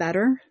for the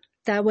better.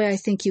 That way I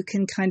think you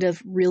can kind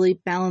of really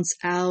balance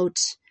out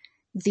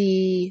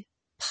the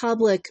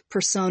public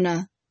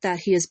persona that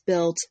he has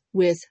built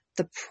with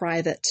the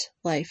private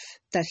life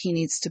that he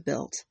needs to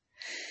build.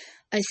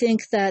 I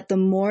think that the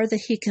more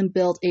that he can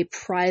build a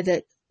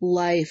private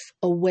life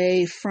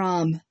away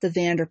from the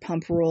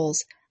Vanderpump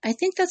Rules, I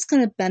think that's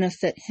going to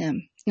benefit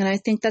him. And I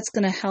think that's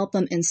going to help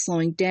him in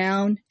slowing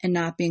down and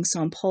not being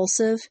so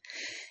impulsive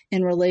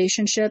in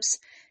relationships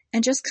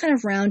and just kind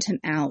of round him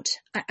out.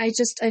 I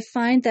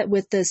find that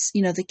with this,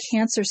 the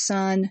Cancer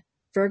Sun,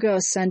 Virgo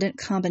Ascendant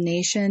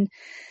combination,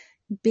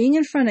 being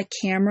in front of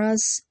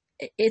cameras,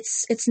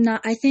 it's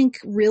not, I think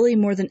really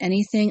more than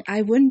anything,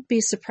 I wouldn't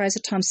be surprised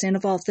at Tom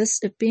Sandoval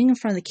if being in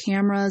front of the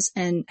cameras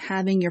and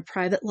having your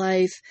private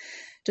life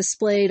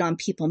displayed on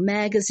People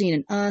Magazine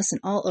and Us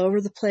and all over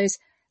the place,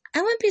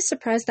 I wouldn't be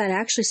surprised that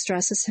actually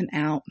stresses him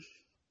out.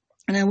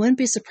 And I wouldn't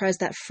be surprised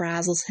that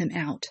frazzles him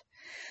out.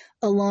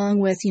 Along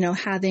with,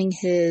 having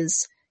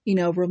his,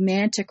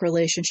 romantic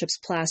relationships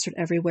plastered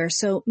everywhere.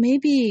 So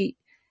maybe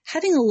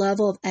having a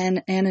level of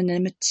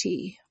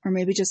anonymity or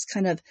maybe just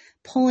kind of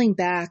pulling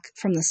back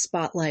from the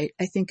spotlight,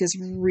 I think is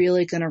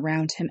really going to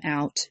round him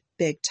out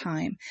big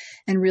time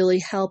and really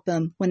help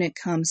him when it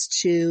comes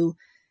to,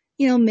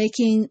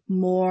 making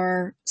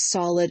more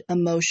solid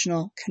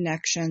emotional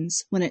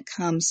connections when it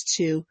comes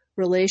to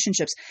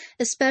relationships,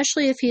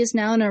 especially if he is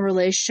now in a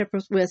relationship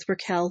with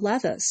Raquel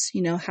Leviss,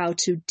 how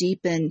to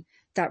deepen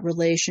that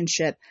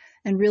relationship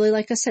and really,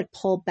 like I said,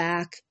 pull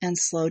back and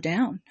slow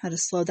down, how to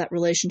slow that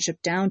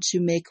relationship down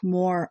to make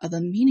more of a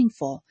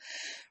meaningful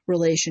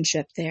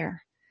relationship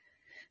there.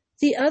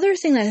 The other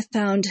thing that I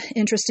found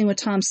interesting with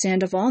Tom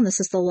Sandoval, and this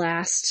is the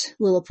last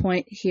little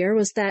point here,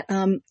 was that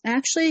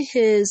actually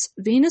his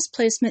Venus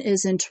placement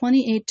is in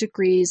 28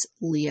 degrees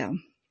Leo.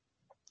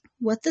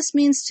 What this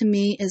means to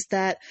me is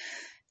that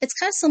it's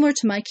kind of similar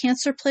to my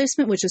Cancer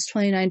placement, which is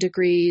 29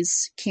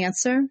 degrees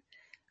Cancer.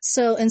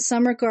 So in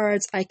some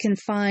regards, I can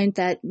find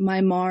that my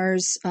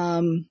Mars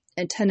and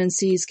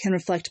tendencies can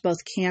reflect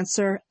both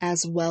Cancer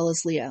as well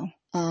as Leo.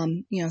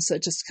 So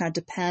it just kind of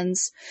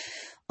depends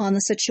on the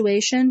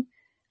situation.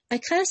 I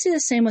kind of see the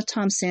same with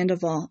Tom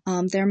Sandoval.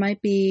 There might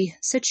be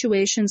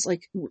situations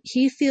like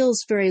he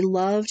feels very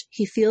loved.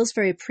 He feels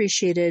very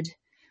appreciated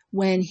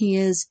when he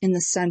is in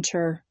the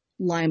center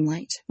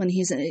limelight, when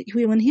he's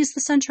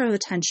the center of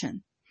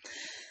attention.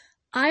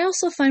 I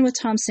also find with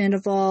Tom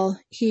Sandoval,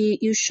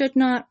 you should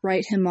not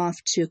write him off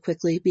too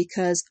quickly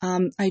because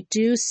I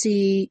do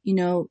see,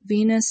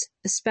 Venus,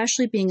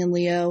 especially being in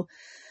Leo.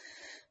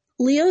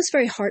 Leo is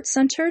very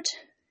heart-centered,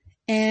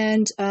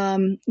 and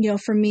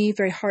for me,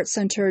 very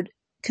heart-centered,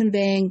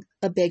 conveying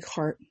a big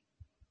heart.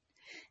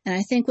 And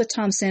I think with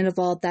Tom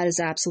Sandoval, that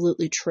is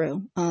absolutely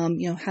true.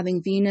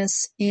 Having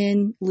Venus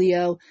in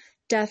Leo,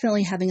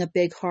 definitely having a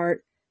big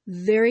heart,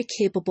 very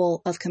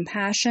capable of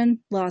compassion,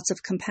 lots of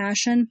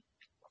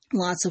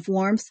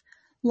warmth,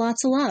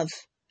 lots of love.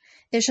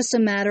 It's just a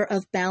matter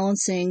of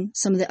balancing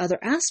some of the other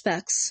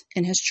aspects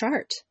in his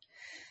chart.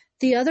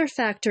 The other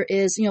factor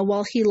is,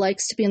 while he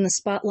likes to be in the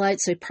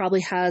spotlight, so he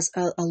probably has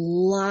a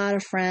lot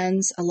of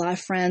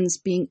friends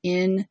being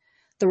in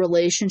the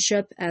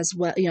relationship as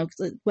well.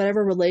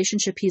 Whatever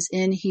relationship he's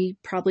in, he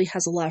probably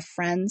has a lot of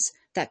friends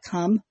that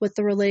come with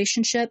the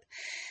relationship.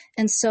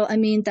 And so,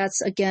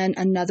 that's again,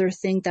 another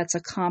thing that's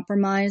a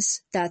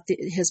compromise that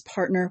his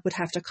partner would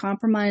have to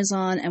compromise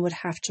on and would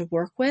have to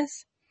work with.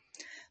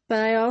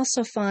 But I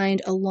also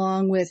find,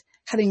 along with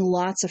having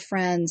lots of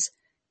friends,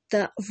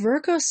 the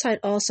Virgo side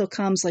also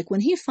comes like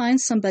when he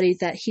finds somebody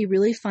that he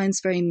really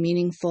finds very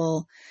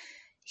meaningful.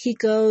 He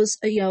goes,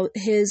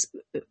 his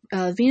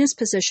Venus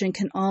position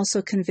can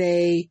also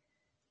convey,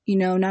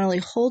 not only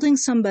holding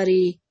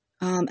somebody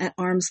at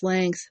arm's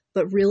length,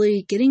 but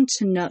really getting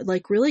to know,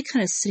 like really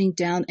kind of sitting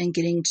down and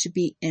getting to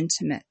be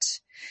intimate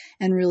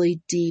and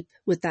really deep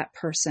with that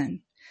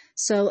person.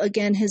 So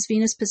again, his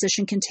Venus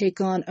position can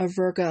take on a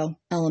Virgo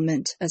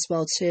element as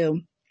well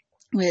too,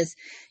 with,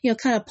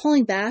 kind of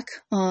pulling back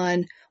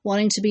on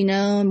wanting to be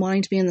known,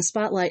 wanting to be in the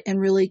spotlight, and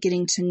really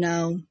getting to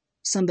know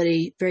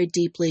somebody very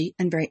deeply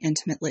and very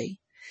intimately.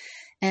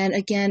 And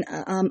again,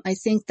 I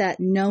think that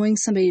knowing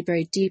somebody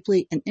very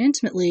deeply and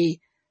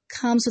intimately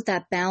comes with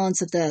that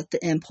balance of the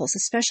impulse,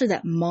 especially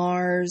that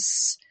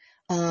Mars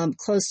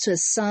close to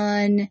his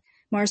sun,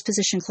 Mars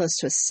position close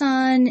to his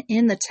sun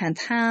in the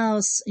 10th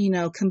house,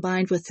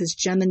 combined with his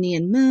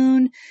Geminian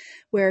moon,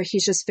 where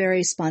he's just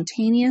very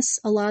spontaneous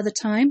a lot of the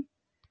time.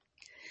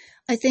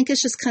 I think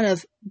it's just kind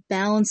of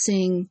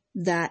balancing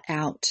that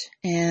out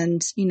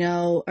and,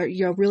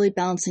 you're really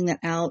balancing that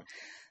out,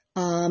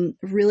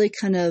 really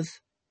kind of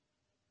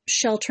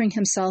sheltering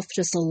himself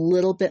just a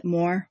little bit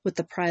more with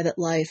the private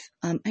life.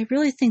 I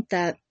really think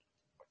that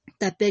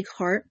big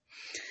heart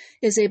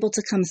is able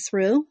to come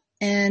through,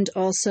 and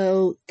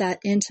also that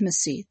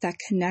intimacy, that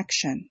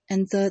connection,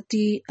 and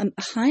the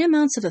high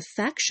amounts of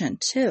affection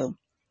too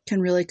can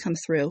really come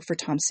through for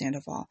Tom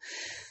Sandoval.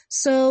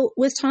 So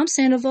with Tom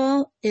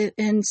Sandoval,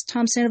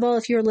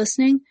 if you're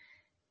listening,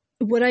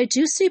 what I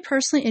do see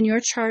personally in your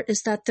chart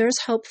is that there's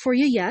hope for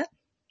you yet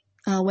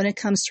when it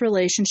comes to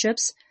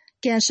relationships.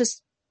 Again, it's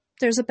just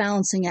there's a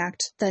balancing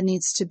act that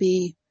needs to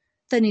be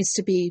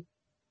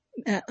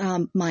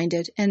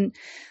minded. And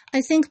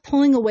I think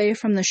pulling away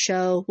from the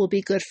show will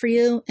be good for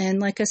you. And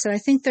like I said, I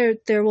think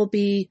there will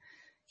be,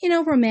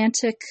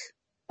 romantic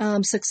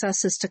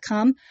successes to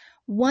come.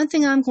 One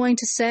thing I'm going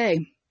to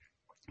say,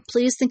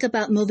 please think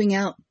about moving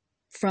out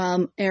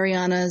from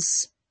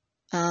Ariana's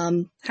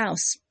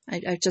house.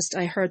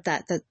 I heard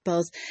that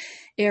both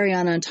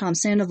Ariana and Tom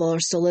Sandoval are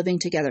still living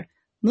together.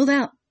 Move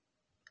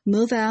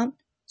out,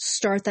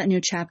 start that new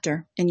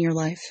chapter in your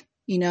life,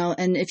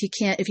 and if you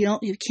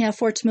can't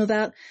afford to move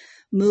out,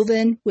 move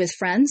in with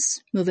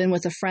friends, move in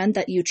with a friend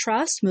that you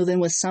trust, move in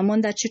with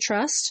someone that you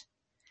trust,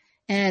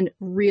 and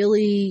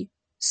really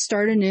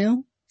start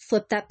anew,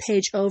 flip that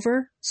page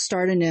over,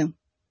 start anew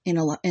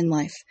in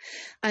life.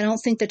 I don't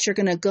think that you're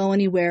going to go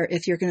anywhere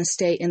if you're going to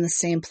stay in the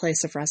same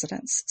place of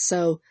residence.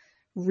 So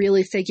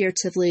really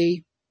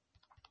figuratively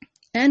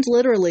and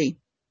literally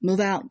move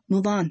out,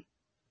 move on.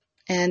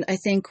 And I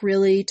think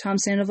really, Tom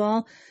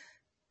Sandoval,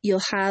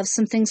 you'll have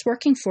some things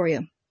working for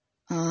you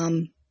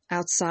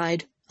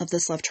outside of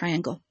this love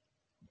triangle.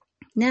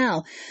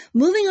 Now,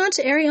 moving on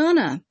to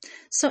Ariana.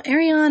 So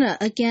Ariana,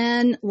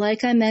 again,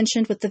 like I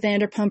mentioned with the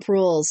Vanderpump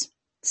Rules,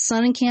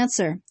 Sun in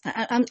Cancer.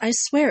 I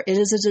swear it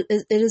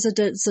is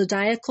a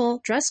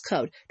zodiacal dress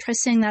code. Try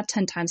saying that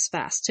 10 times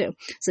fast too.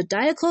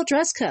 Zodiacal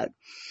dress code.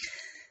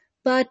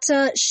 But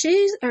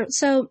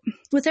so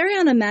with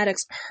Ariana Maddix,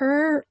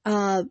 her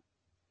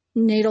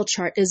natal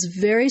chart is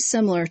very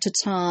similar to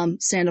Tom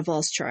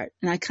Sandoval's chart,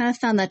 and I kind of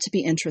found that to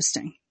be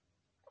interesting.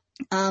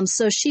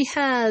 So she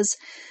has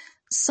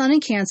Sun in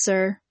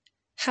Cancer.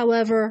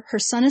 However, her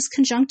Sun is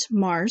conjunct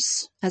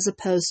Mars as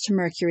opposed to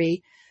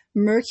Mercury.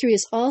 Mercury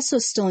is also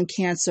still in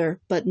Cancer,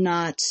 but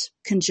not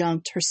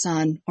conjunct her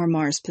Sun or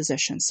Mars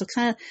position. So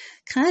kind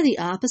of the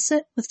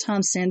opposite with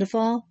Tom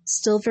Sandoval.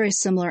 Still very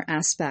similar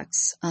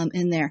aspects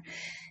in there.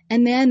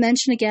 And may I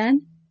mention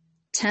again,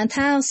 10th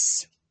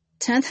house.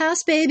 10th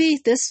house, baby.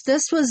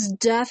 This was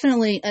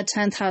definitely a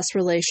 10th house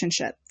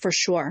relationship for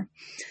sure.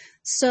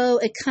 So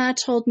it kind of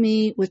told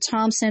me with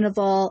Tom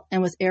Sandoval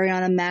and with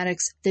Ariana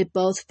Maddix, they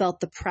both felt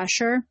the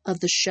pressure of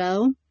the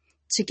show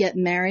to get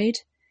married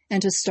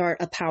and to start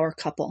a power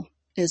couple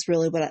is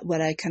really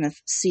what I kind of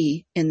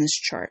see in this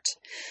chart.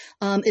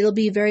 It'll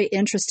be very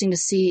interesting to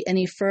see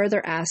any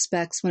further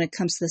aspects when it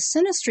comes to the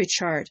Synastry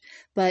chart.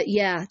 But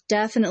yeah,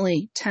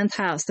 definitely 10th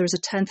house. There's a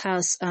 10th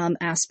house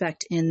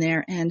aspect in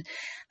there. And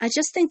I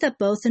just think that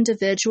both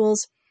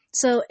individuals,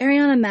 so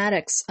Ariana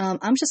Maddix,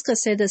 I'm just going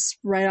to say this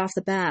right off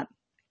the bat.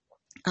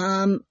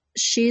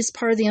 She's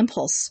part of the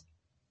impulse,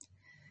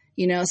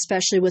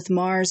 especially with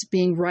Mars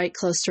being right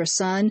close to her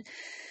Sun.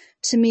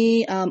 To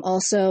me,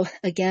 also,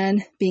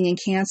 again, being in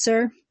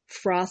Cancer,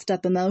 frothed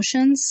up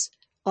emotions,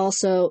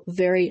 also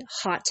very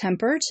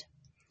hot-tempered.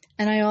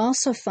 And I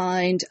also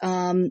find,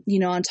 on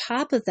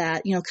top of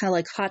that, kind of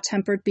like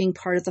hot-tempered being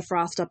part of the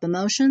frothed up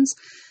emotions,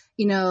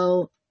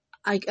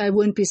 I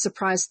wouldn't be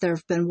surprised there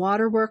have been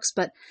waterworks,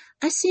 but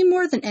I see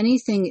more than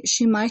anything,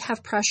 she might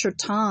have pressured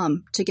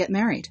Tom to get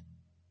married.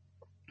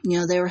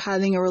 They were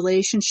having a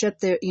relationship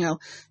there.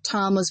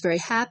 Tom was very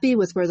happy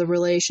with where the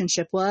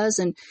relationship was,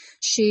 and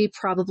she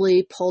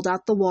probably pulled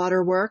out the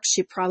waterworks.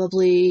 She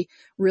probably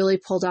really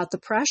pulled out the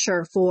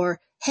pressure for,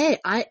 hey,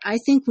 I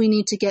think we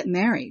need to get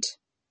married.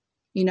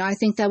 I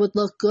think that would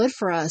look good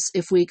for us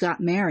if we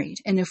got married,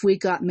 and if we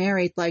got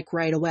married like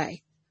right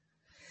away.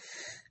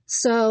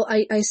 So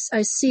I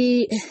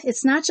see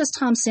it's not just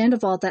Tom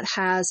Sandoval that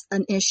has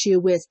an issue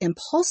with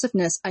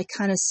impulsiveness. I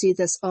kind of see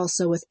this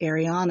also with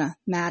Ariana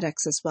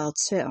Maddix as well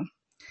too.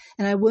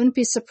 And I wouldn't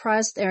be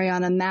surprised with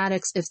Ariana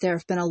Maddix if there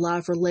have been a lot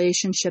of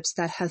relationships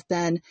that have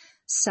been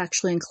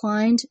sexually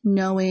inclined,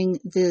 knowing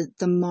the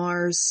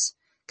Mars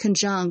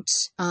conjunct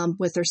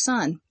with her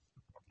Sun.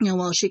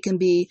 While she can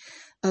be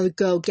a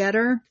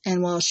go-getter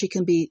and while she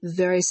can be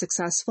very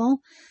successful,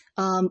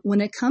 when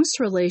it comes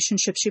to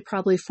relationships, she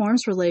probably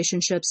forms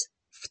relationships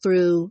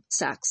through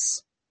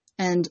sex,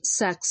 and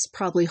sex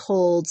probably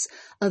holds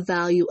a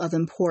value of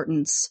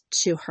importance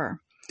to her.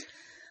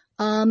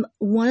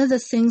 One of the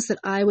things that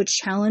I would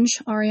challenge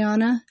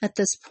Ariana at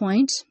this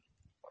point,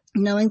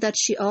 knowing that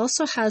she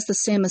also has the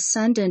same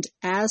ascendant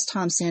as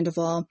Tom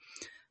Sandoval,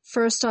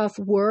 first off,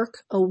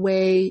 work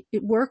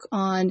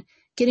on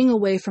getting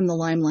away from the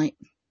limelight,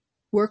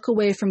 work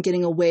away from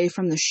getting away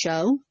from the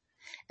show,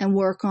 and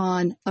work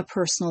on a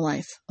personal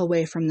life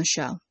away from the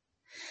show.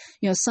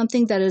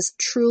 Something that is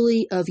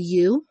truly of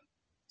you,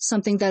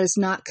 something that is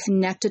not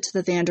connected to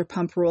the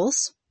Vanderpump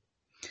Rules,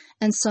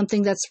 and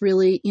something that's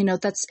really,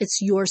 it's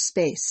your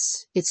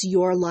space, it's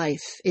your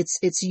life,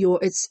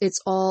 it's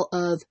all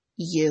of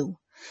you.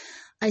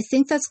 I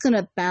think that's going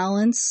to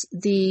balance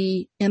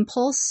the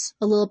impulse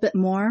a little bit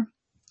more.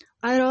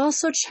 I'd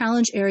also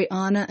challenge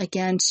Ariana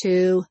again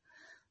to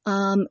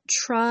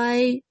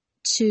try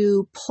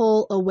to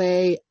pull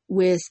away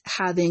with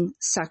having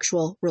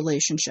sexual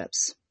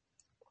relationships.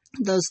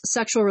 Those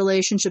sexual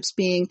relationships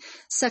being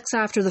sex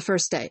after the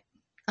first date.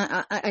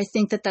 I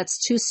think that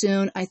that's too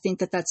soon. I think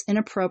that that's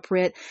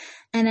inappropriate.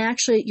 And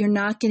actually, you're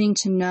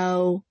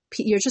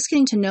just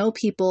getting to know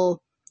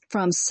people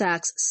from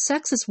sex.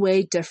 Sex is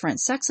way different.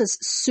 Sex is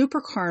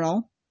super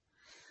carnal.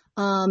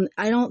 A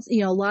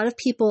lot of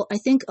people, I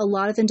think a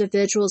lot of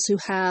individuals who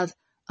have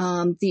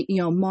the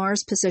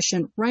Mars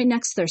position right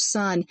next to their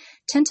Sun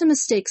tend to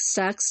mistake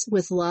sex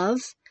with love.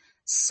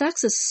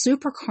 Sex is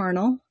super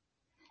carnal.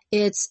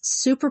 It's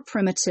super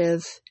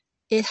primitive.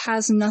 It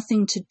has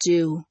nothing to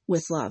do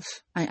with love.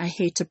 I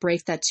hate to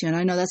break that to you, and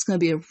I know that's going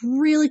to be a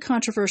really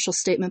controversial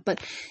statement,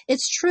 but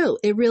it's true.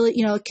 It really,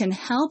 it can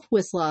help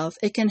with love.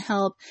 It can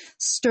help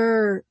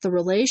stir the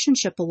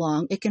relationship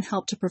along. It can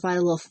help to provide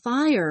a little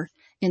fire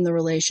in the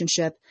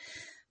relationship.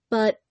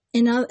 But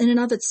in and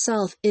of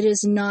itself, it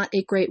is not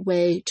a great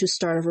way to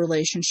start a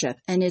relationship,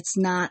 and it's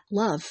not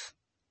love.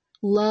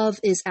 Love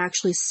is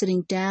actually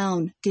sitting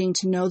down, getting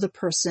to know the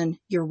person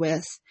you're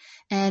with.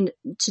 And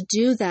to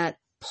do that,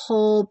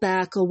 pull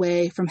back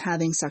away from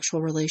having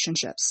sexual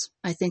relationships.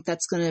 I think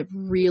that's going to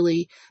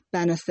really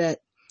benefit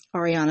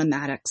Ariana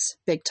Maddix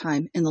big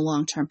time in the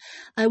long term.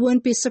 I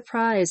wouldn't be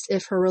surprised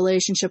if her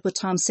relationship with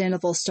Tom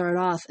Sandoval started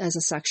off as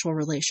a sexual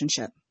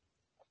relationship.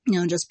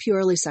 just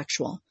purely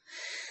sexual.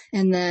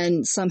 And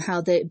then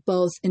somehow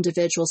both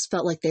individuals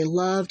felt like they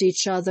loved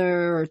each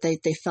other, or they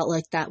felt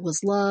like that was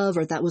love,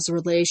 or that was a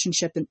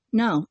relationship. And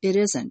no, it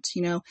isn't.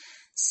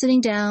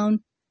 Sitting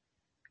down,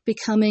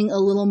 becoming a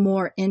little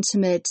more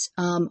intimate,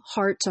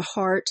 heart to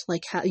heart,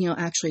 like how,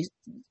 actually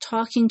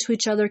talking to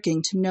each other,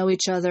 getting to know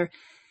each other,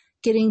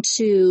 getting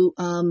to,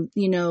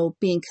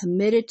 being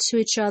committed to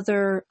each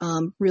other,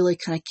 really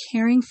kind of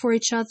caring for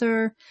each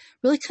other,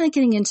 really kind of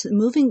getting into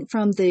moving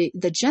from the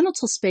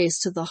genital space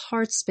to the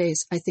heart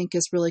space, I think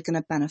is really going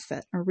to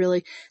benefit, or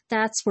really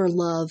that's where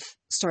love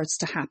starts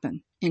to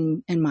happen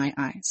in my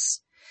eyes.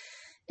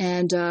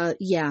 And,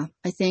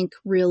 I think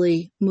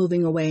really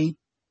moving away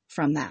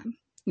from that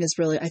is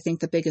really, I think,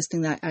 the biggest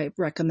thing that I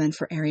recommend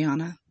for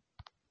Ariana.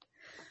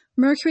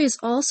 Mercury is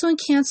also in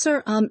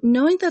Cancer.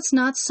 Knowing that's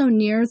not so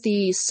near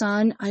the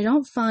sun, I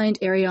don't find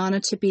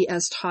Ariana to be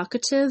as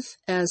talkative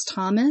as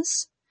Tom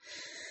is.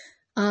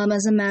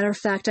 As a matter of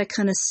fact, I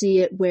kind of see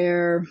it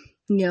where,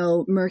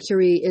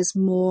 Mercury is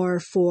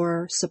more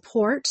for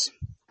support,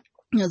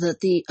 that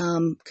the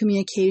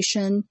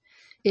communication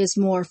is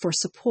more for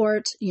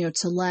support,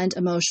 to lend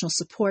emotional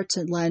support,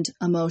 to lend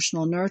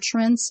emotional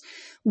nurturance,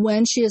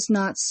 when she is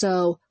not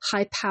so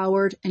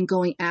high-powered and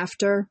going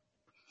after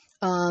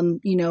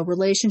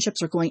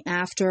relationships, or going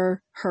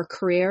after her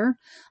career.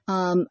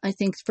 I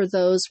think for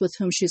those with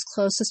whom she's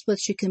closest with,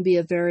 she can be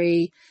a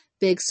very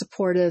big,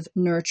 supportive,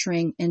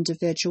 nurturing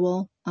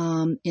individual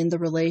in the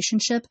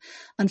relationship.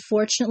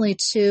 Unfortunately,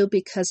 too,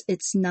 because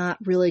it's not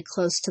really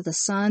close to the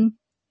sun,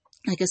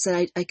 like I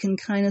said, I can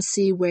kind of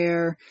see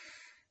where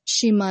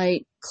she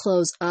might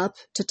close up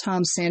to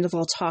Tom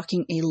Sandoval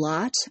talking a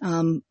lot,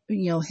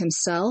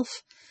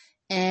 himself.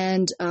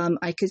 And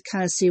I could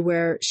kind of see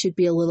where she'd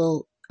be a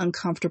little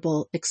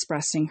uncomfortable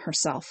expressing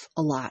herself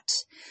a lot.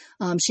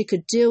 She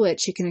could do it,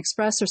 she can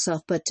express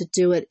herself, but to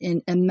do it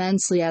in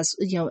immensely as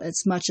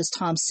much as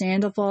Tom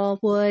Sandoval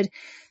would,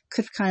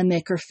 could kind of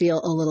make her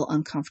feel a little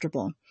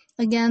uncomfortable.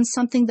 Again,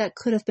 something that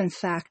could have been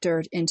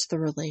factored into the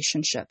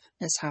relationship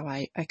is how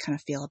I kind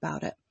of feel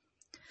about it.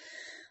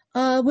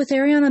 With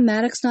Ariana,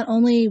 Maddix not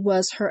only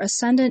is her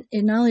ascendant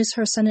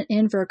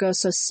in Virgo,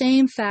 so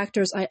same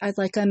factors,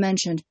 like I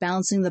mentioned,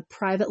 balancing the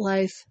private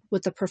life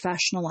with the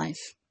professional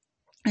life.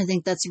 I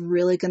think that's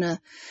really gonna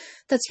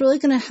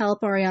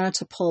help Ariana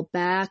to pull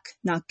back,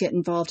 not get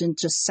involved in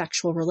just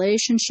sexual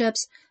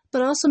relationships,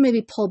 but also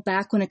maybe pull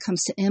back when it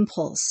comes to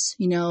impulse,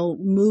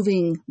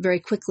 moving very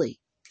quickly,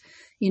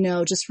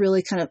 just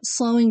really kind of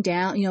slowing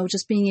down,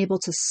 just being able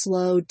to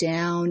slow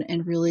down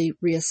and really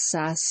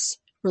reassess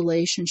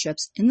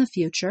relationships in the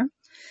future.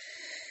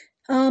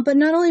 But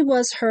not only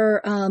was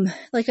her,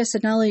 like I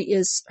said, not only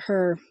is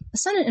her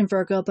ascendant in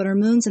Virgo, but her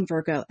moon's in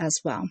Virgo as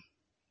well.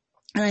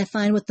 And I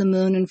find with the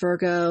moon in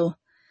Virgo,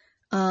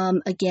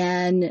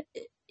 again,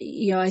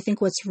 I think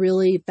what's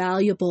really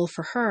valuable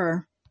for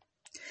her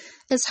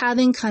is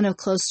having kind of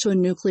close to a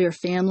nuclear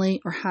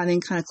family, or having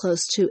kind of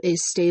close to a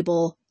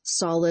stable,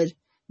 solid,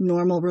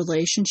 normal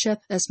relationship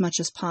as much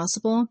as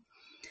possible.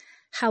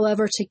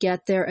 However, to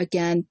get there,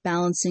 again,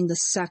 balancing the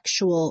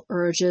sexual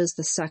urges,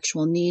 the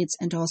sexual needs,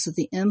 and also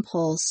the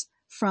impulse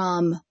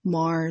from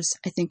Mars,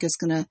 I think is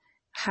going to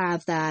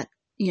have that,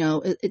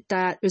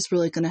 that is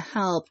really going to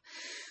help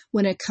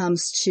when it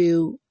comes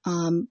to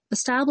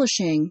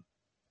establishing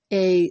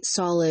a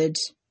solid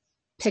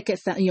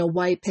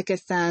white picket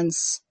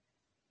fence,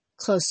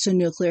 close to a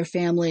nuclear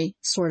family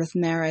sort of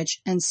marriage,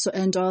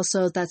 and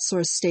also that sort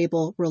of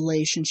stable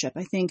relationship.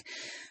 I think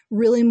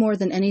really more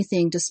than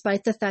anything,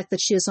 despite the fact that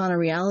she is on a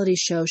reality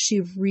show,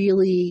 she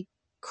really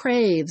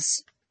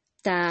craves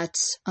that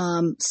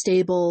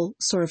stable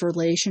sort of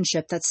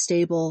relationship, that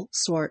stable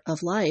sort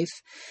of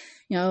life.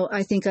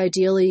 I think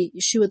ideally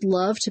she would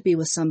love to be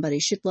with somebody.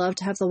 She'd love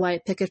to have the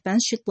white picket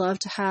fence. She'd love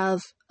to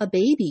have a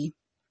baby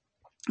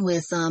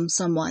with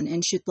someone,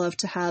 and she'd love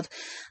to have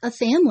a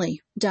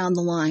family down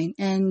the line.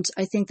 And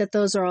I think that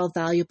those are all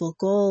valuable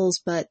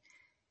goals, but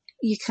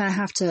you kind of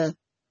have to,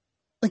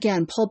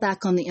 again, pull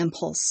back on the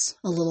impulse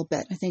a little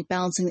bit. I think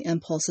balancing the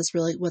impulse is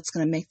really what's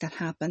going to make that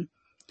happen.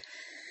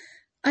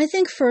 I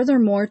think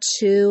furthermore,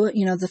 too,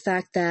 the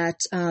fact that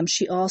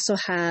she also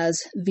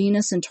has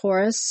Venus and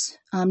Taurus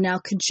now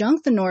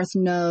conjunct the North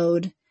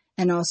Node,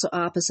 and also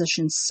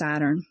opposition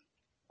Saturn.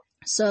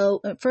 So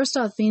first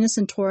off, Venus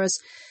and Taurus,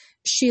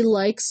 she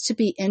likes to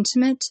be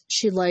intimate.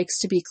 She likes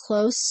to be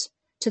close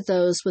to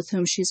those with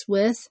whom she's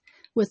with.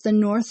 With the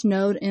North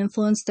Node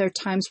influence, there are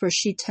times where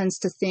she tends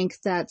to think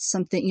that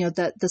something,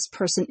 that this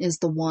person is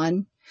the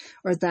one,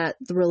 or that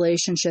the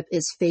relationship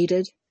is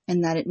fated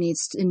and that it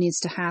needs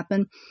to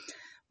happen.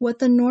 What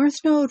the North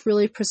Node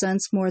really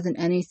presents more than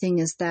anything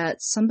is that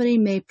somebody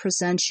may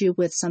present you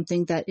with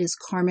something that is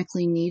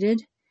karmically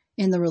needed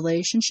in the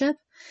relationship.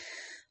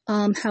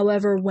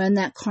 However, when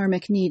that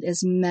karmic need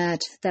is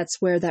met, that's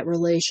where that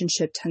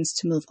relationship tends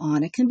to move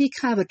on. It can be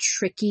kind of a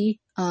tricky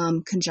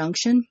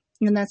conjunction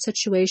in that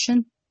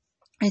situation.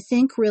 I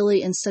think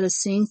really, instead of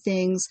seeing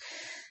things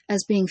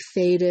as being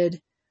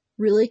fated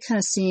really kind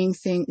of seeing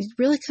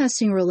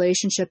a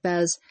relationship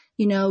as,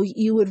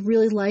 you would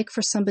really like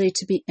for somebody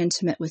to be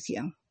intimate with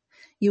you.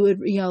 You would,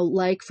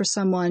 like for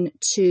someone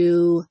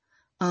to,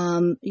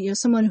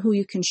 someone who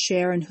you can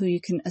share and who you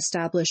can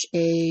establish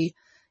a,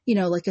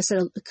 like I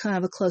said, kind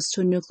of a close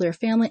to a nuclear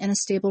family and a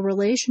stable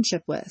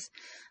relationship with.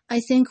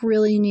 I think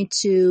really you need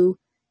to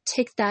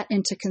take that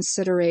into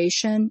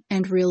consideration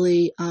and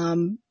really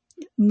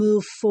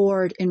move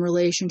forward in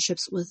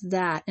relationships with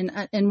that.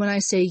 And when I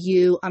say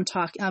you, I'm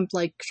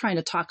like trying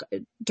to talk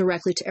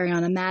directly to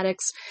Ariana Maddix.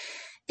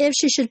 If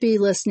she should be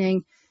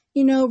listening,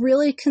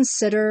 really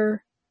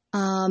consider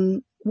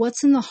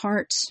what's in the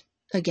heart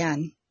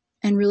again,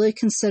 and really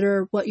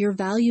consider what your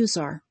values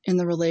are in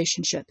the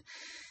relationship.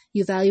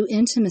 You value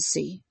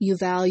intimacy, you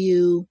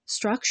value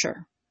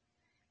structure.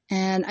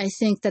 And I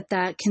think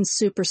that can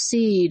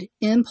supersede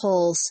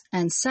impulse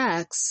and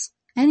sex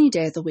any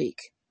day of the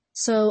week.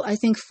 So I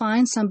think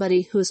find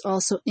somebody who's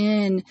also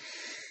into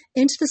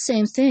the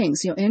same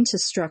things, into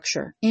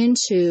structure,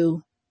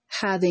 into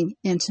having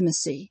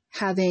intimacy,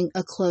 having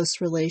a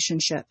close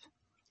relationship,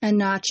 and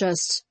not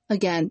just,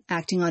 again,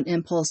 acting on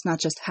impulse, not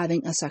just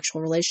having a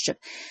sexual relationship.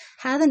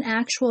 Have an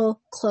actual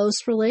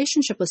close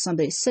relationship with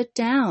somebody. Sit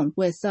down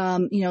with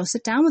them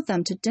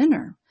to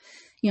dinner.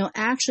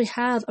 Actually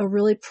have a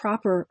really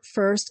proper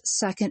first,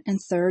 second, and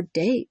third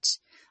date.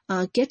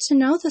 Get to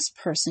know this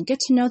person, get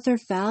to know their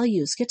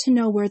values, get to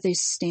know where they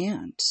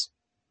stand,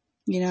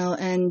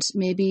 and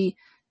maybe,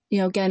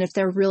 again, if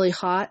they're really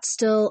hot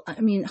still,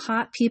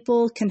 hot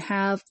people can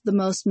have the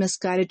most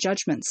misguided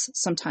judgments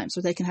sometimes,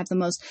 or they can have the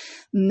most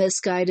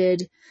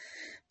misguided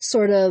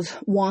sort of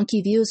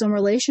wonky views on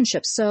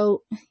relationships.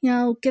 So,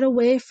 get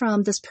away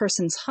from this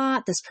person's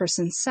hot, this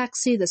person's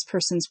sexy, this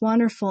person's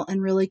wonderful,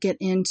 and really get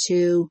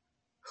into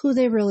who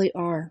they really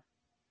are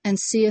and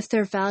see if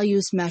their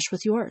values mesh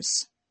with yours.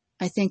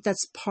 I think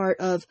that's part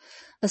of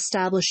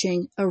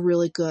establishing a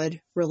really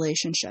good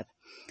relationship.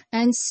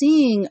 And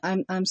seeing,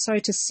 I'm sorry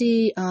to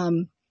see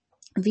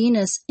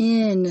Venus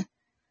in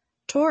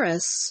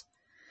Taurus,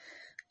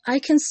 I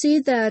can see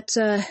that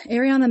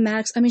Ariana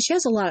Maddix, she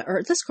has a lot of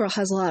earth. This girl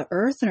has a lot of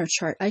earth in her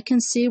chart. I can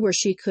see where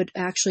she could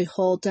actually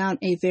hold down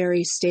a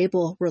very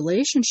stable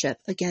relationship.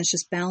 Again, it's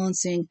just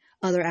balancing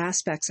other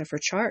aspects of her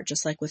chart,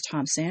 just like with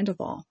Tom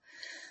Sandoval.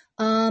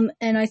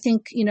 And I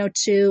think,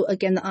 too,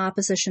 again, the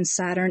opposition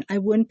Saturn, I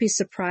wouldn't be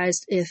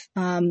surprised if,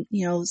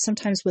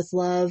 sometimes with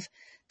love,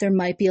 there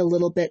might be a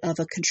little bit of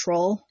a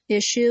control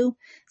issue.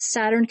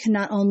 Saturn can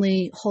not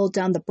only hold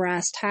down the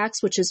brass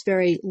tacks, which is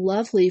very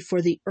lovely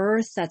for the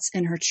earth that's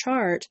in her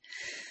chart,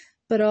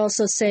 but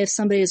also say if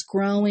somebody is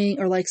growing,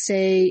 or like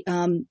say,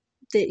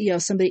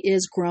 somebody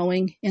is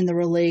growing in the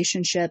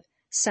relationship,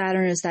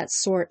 Saturn is that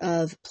sort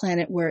of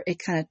planet where it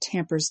kind of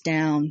tampers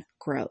down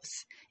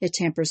growth. It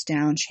tampers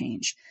down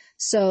change.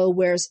 So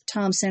whereas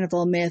Tom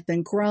Sandoval may have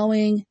been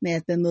growing, may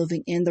have been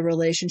moving in the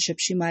relationship,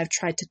 she might have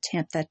tried to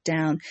tamp that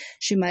down.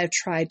 She might have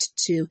tried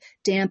to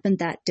dampen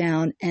that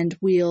down and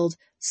wield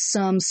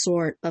some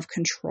sort of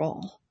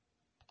control.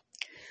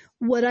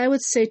 What I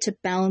would say to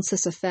balance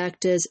this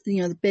effect is,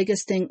 the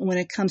biggest thing when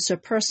it comes to a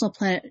personal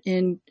planet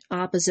in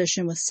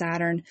opposition with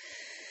Saturn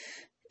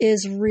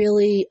is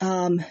really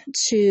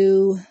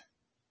to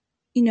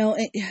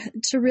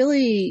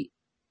really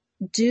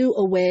do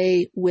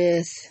away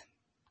with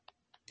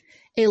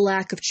a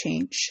lack of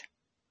change.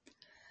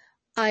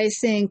 I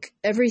think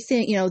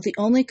everything, the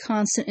only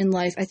constant in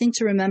life, I think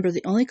to remember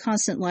the only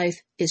constant in life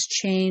is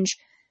change.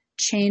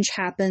 Change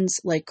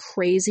happens like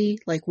crazy,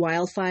 like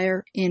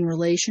wildfire in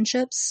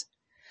relationships.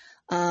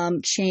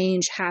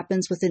 Change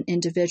happens within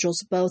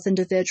individuals. Both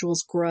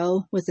individuals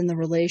grow within the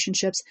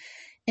relationships.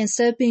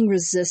 Instead of being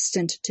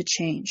resistant to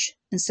change,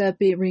 instead of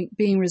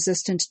being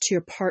resistant to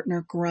your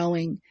partner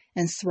growing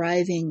and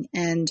thriving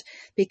and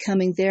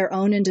becoming their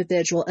own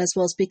individual, as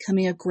well as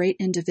becoming a great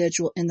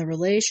individual in the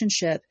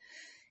relationship,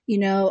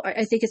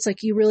 I think it's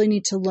like you really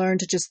need to learn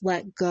to just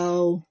let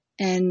go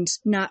and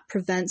not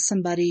prevent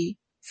somebody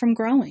from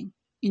growing,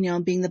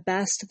 being the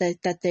best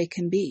that they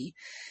can be.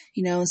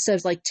 Instead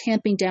of like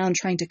tamping down,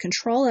 trying to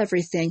control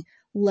everything,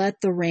 let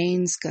the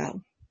reins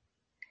go.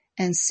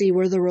 And see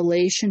where the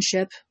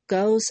relationship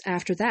goes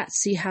after that.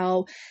 See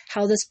how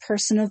this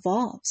person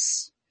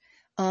evolves.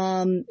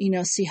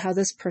 See how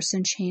this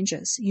person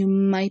changes. You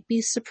might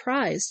be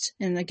surprised.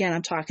 And again,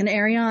 I'm talking to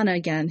Ariana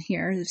again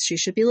here. She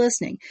should be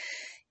listening.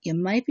 You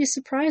might be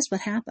surprised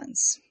what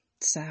happens.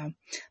 So,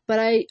 but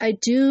I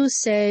do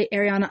say,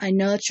 Ariana, I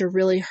know that you're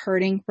really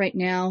hurting right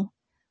now.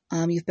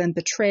 You've been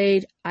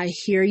betrayed. I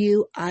hear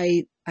you.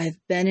 I've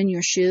been in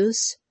your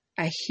shoes.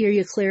 I hear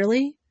you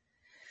clearly.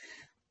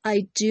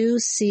 I do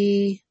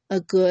see a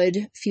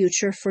good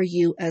future for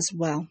you as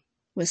well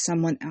with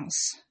someone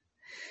else.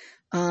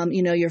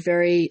 You're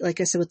very, like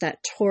I said, with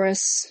that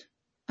Taurus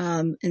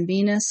and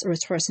Venus, or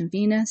with Taurus and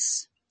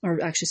Venus, or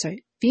actually,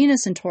 sorry,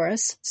 Venus and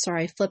Taurus.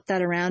 Sorry, I flipped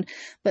that around.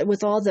 But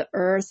with all the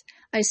earth,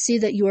 I see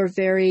that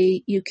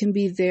you can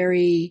be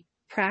very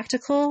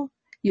practical.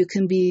 You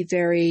can be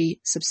very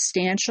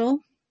substantial.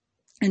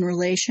 in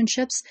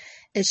relationships.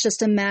 It's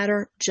just a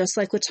matter, just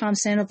like with Tom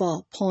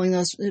Sandoval,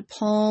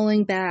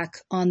 pulling back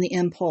on the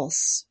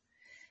impulse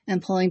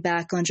and pulling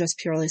back on just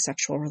purely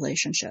sexual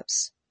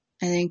relationships.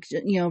 I think,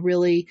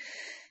 really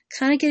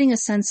kind of getting a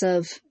sense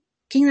of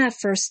getting that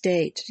first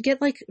date, to get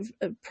like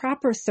a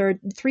proper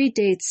 3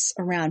 dates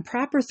around.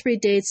 Proper 3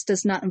 dates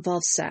does not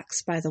involve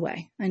sex, by the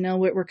way. I know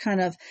we're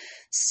kind of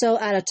so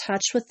out of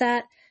touch with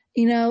that.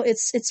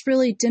 It's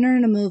really dinner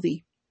and a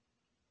movie.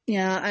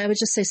 Yeah, I would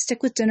just say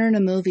stick with dinner and a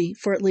movie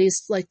for at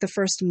least like the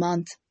first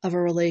month of a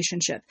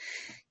relationship.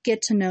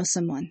 Get to know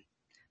someone.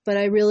 But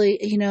I really,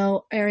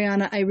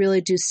 Ariana, I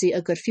really do see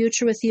a good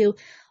future with you.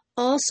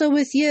 Also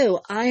with you,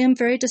 I am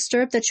very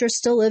disturbed that you're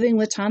still living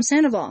with Tom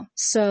Sandoval.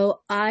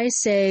 So I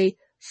say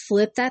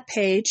flip that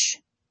page,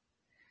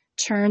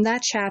 turn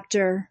that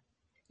chapter.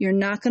 You're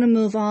not going to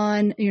move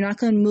on. You're not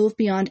going to move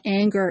beyond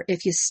anger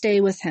if you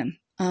stay with him.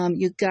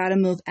 You got to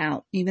move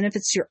out, even if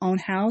it's your own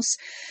house.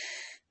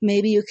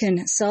 Maybe you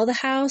can sell the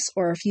house,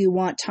 or if you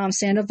want Tom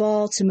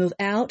Sandoval to move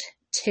out,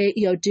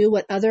 do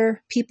what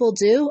other people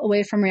do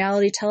away from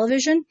reality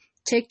television.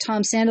 Take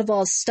Tom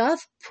Sandoval's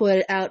stuff, put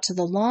it out to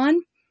the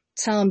lawn,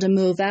 tell him to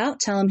move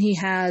out, tell him he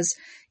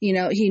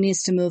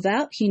needs to move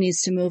out. He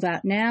needs to move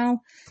out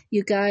now.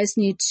 You guys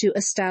need to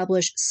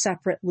establish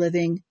separate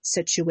living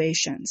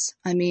situations.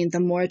 I mean, the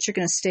more that you're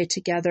going to stay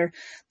together,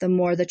 the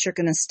more that you're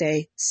going to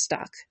stay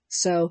stuck.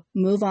 So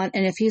move on.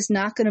 And if he's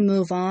not going to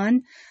move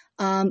on,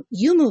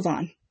 you move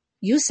on.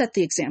 You set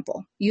the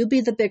example. You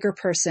be the bigger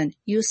person.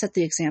 You set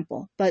the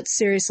example. But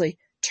seriously,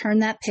 turn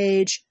that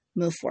page,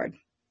 move forward.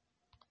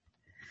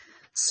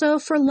 So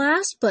for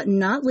last but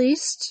not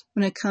least,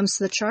 when it comes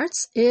to the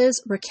charts,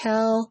 is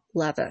Raquel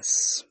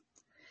Leviss.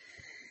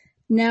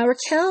 Now,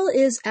 Raquel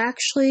is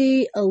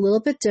actually a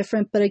little bit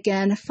different, but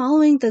again,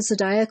 following the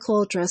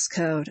zodiacal dress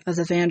code of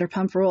the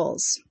Vanderpump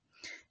Rules.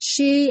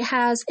 She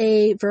has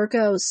a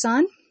Virgo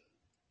sun,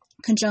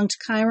 conjunct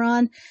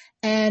Chiron,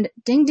 and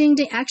ding, ding,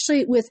 ding.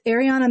 Actually, with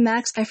Ariana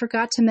Max, I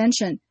forgot to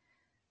mention,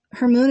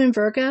 her moon in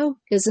Virgo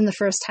is in the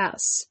first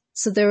house.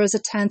 So there was a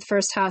 10th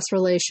first house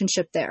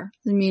relationship there,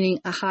 meaning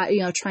a high,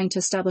 trying to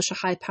establish a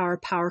high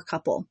power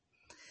couple.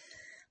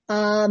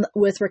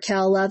 With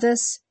Raquel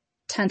Leviss,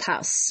 10th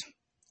house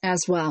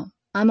as well.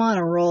 I'm on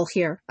a roll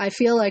here. I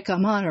feel like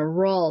I'm on a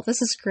roll.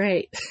 This is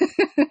great.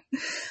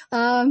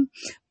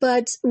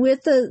 But with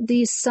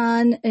the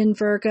sun in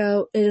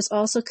Virgo, it is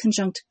also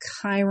conjunct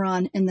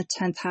Chiron in the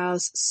 10th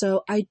house.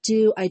 So I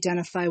do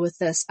identify with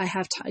this. I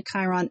have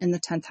Chiron in the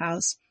 10th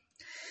house.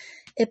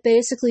 It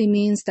basically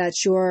means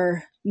that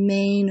your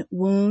main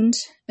wound,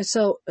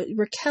 so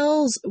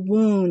Raquel's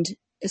wound,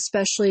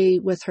 especially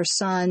with her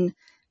sun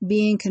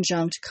being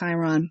conjunct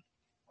Chiron,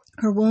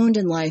 her wound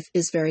in life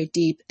is very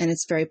deep and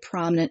it's very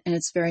prominent and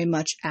it's very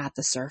much at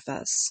the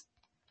surface.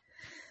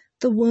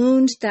 The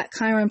wound that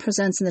Chiron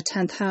presents in the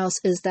 10th house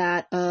is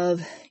that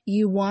of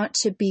you want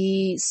to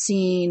be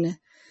seen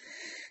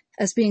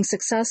as being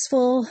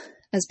successful,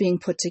 as being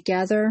put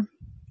together.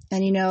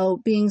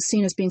 And, being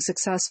seen as being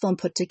successful and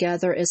put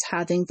together is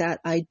having that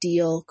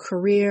ideal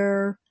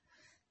career,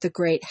 the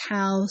great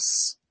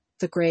house,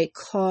 the great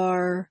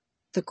car,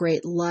 the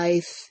great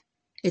life.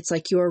 It's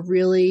like you're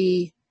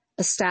really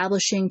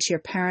establishing to your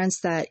parents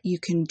that you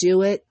can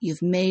do it,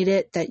 you've made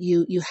it, that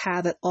you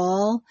have it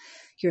all.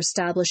 You're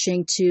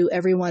establishing to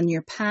everyone in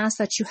your past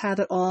that you have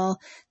it all.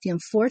 The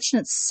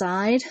unfortunate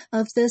side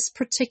of this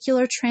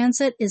particular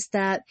transit is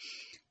that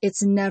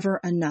it's never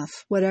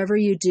enough. Whatever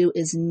you do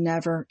is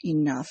never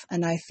enough.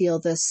 And I feel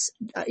this,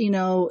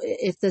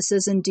 if this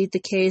is indeed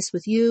the case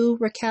with you,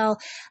 Raquel,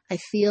 I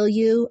feel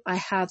you. I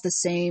have the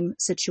same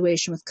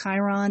situation with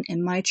Chiron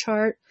in my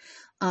chart.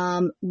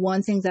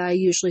 One thing that I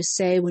usually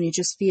say when you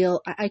just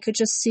feel, I could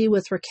just see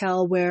with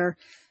Raquel where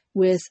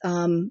with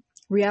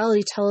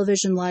reality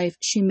television life,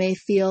 she may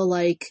feel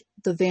like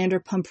the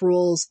Vanderpump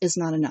Rules is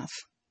not enough.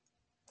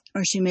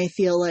 Or she may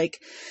feel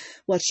like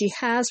what she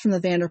has from the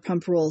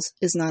Vanderpump Rules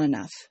is not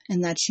enough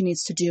and that she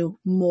needs to do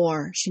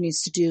more. She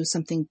needs to do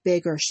something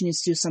bigger. She needs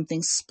to do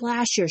something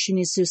splashier. She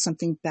needs to do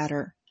something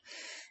better.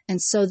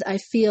 And so I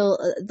feel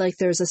like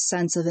there's a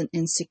sense of an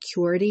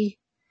insecurity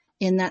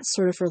in that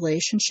sort of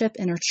relationship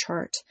in her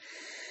chart.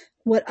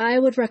 What I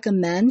would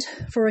recommend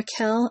for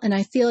Raquel, and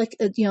I feel like,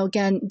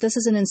 again, this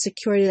is an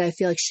insecurity that I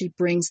feel like she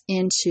brings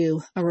into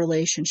a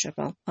relationship.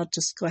 I'll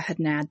just go ahead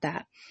and add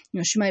that.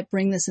 She might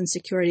bring this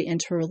insecurity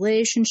into a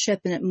relationship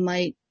and it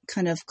might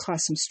kind of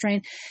cause some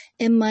strain.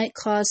 It might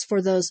cause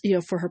for those,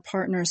 for her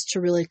partners to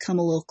really come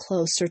a little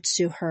closer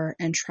to her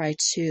and try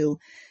to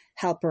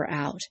help her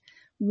out.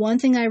 One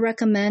thing I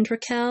recommend,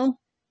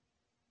 Raquel,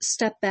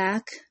 step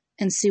back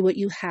and see what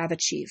you have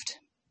achieved.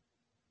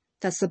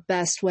 That's the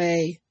best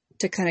way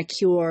to kind of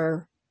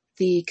cure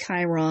the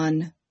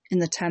Chiron in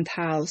the 10th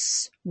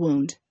house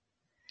wound.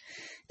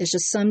 It's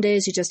just some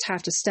days you just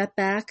have to step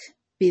back,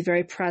 be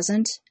very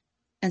present,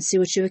 and see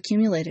what you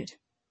accumulated.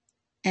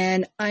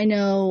 And I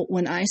know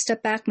when I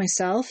step back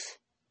myself,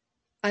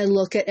 I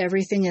look at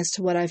everything as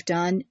to what I've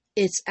done.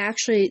 It's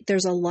actually,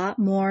 there's a lot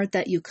more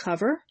that you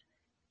cover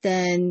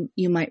than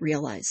you might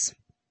realize.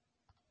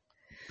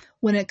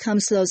 When it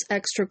comes to those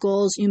extra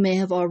goals, you may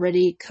have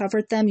already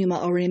covered them. You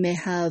may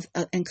have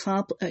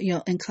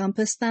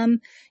encompassed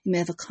them. You may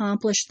have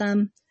accomplished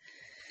them.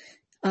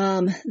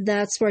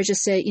 That's where I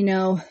just say,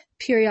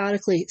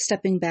 periodically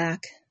stepping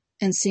back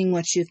and seeing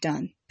what you've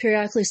done.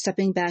 Periodically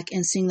stepping back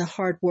and seeing the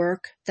hard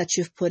work that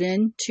you've put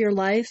into your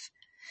life,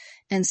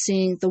 and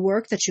seeing the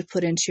work that you've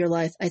put into your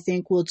life, I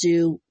think will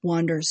do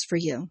wonders for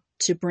you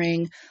to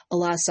bring a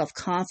lot of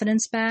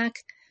self-confidence back,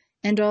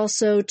 and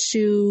also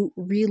to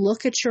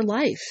relook at your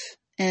life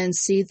and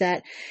see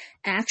that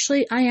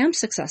actually I am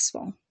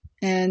successful,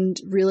 and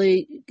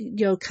really,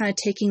 kind of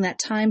taking that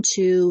time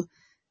to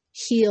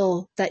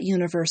heal that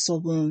universal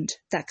wound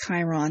that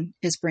Chiron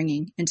is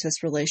bringing into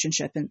this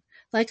relationship. And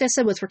like I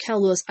said, with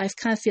Raquel Lewis, I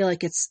kind of feel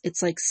like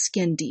it's like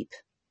skin deep.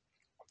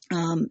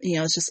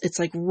 It's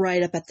like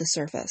right up at the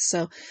surface.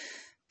 So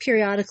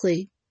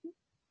periodically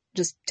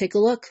just take a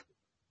look,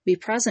 be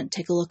present,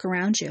 take a look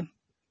around you.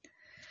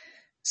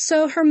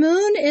 So her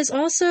moon is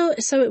also,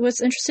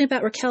 what's interesting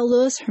about Raquel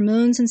Lewis, her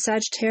moon's in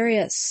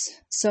Sagittarius.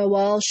 So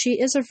while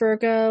she is a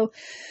Virgo,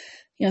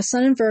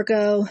 Sun in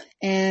Virgo,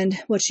 and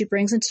what she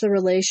brings into the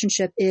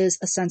relationship is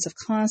a sense of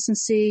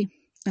constancy,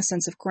 a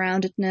sense of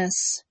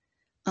groundedness.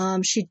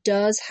 She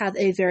does have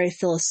a very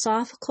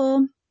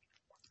philosophical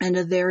and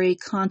a very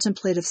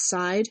contemplative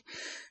side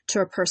to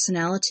her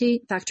personality.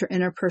 In fact, her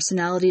inner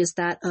personality is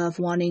that of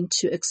wanting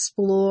to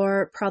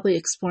probably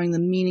exploring the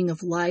meaning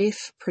of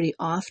life pretty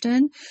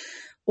often,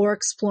 or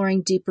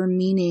exploring deeper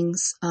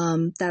meanings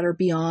that are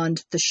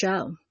beyond the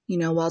show.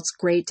 While it's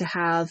great to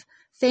have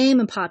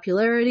fame and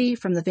popularity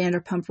from the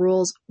Vanderpump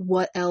Rules,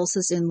 what else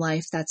is in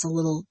life that's a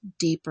little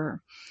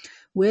deeper?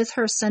 With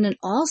her ascendant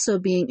also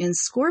being in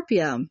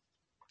Scorpio,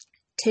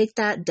 take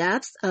that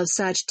depth of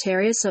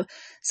Sagittarius. So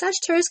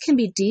Sagittarius can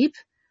be deep,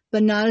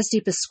 but not as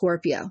deep as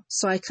Scorpio.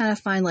 So I kind of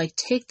find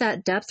take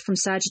that depth from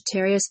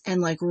Sagittarius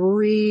and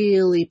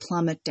really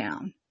plummet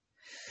down.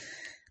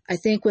 I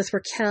think with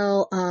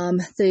Raquel,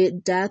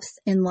 the depth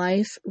in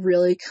life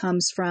really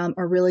comes from,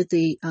 or really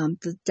the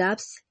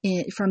depth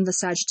from the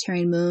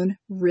Sagittarian moon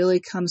really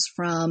comes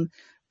from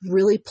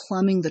really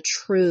plumbing the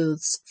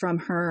truths from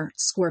her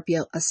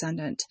Scorpio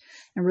ascendant,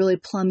 and really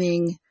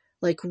plumbing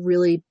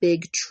really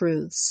big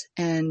truths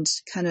and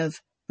kind of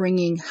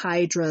bringing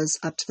hydras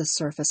up to the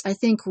surface. I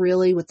think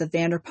really with the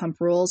Vanderpump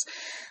Rules,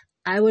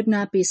 I would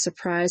not be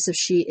surprised if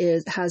she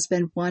has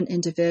been one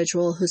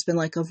individual who's been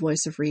a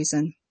voice of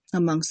reason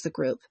amongst the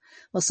group.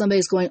 Well,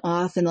 somebody's going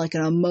off in an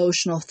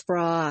emotional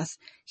froth.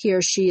 Here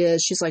she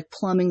is. She's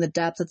plumbing the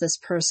depth of this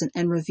person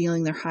and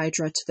revealing their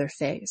hydra to their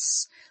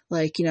face.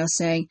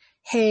 Saying,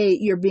 hey,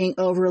 you're being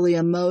overly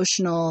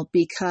emotional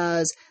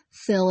because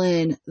fill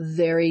in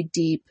very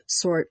deep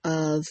sort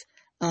of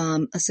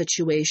a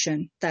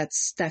situation that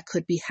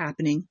could be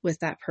happening with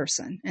that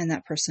person, and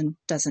that person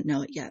doesn't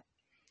know it yet.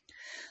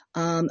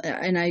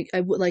 And I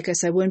like I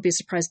said, I wouldn't be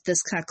surprised if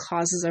this kind of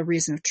causes a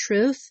reason of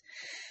truth.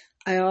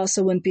 I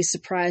also wouldn't be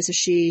surprised if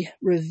she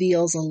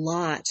reveals a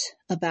lot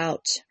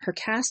about her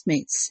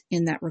castmates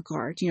in that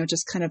regard,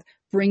 just kind of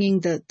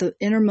bringing the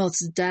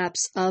innermost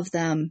depths of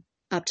them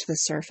up to the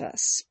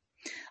surface.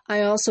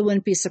 I also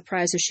wouldn't be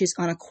surprised if she's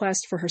on a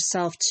quest for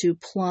herself to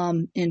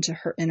plumb into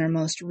her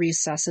innermost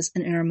recesses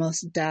and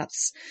innermost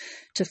depths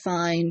to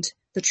find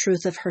the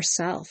truth of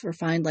herself, or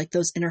find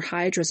those inner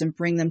hydras and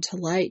bring them to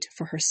light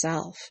for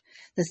herself.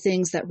 The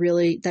things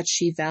that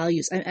she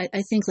values.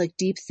 I think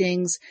deep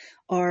things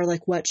are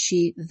what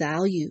she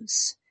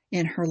values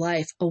in her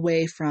life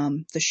away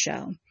from the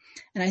show.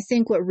 And I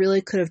think what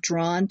really could have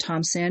drawn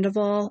Tom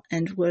Sandoval,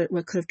 and what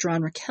could have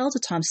drawn Raquel to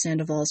Tom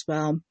Sandoval as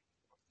well.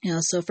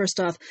 So first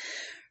off,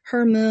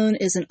 her moon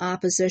is in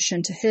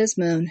opposition to his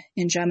moon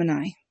in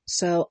Gemini.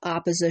 So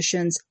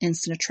opposition's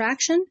instant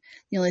attraction.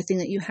 The only thing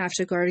that you have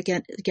to guard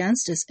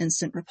against is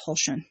instant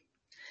repulsion,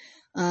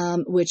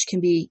 which can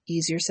be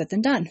easier said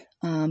than done.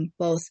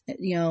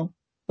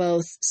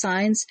 Both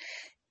signs,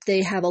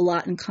 they have a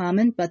lot in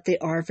common, but they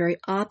are very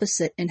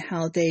opposite in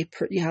how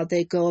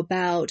they go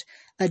about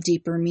a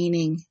deeper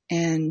meaning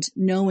and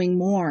knowing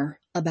more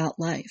about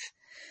life.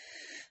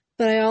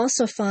 But I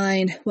also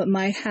find what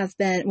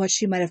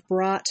she might have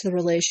brought to the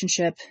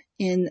relationship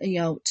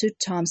to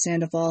Tom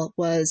Sandoval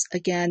was,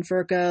 again,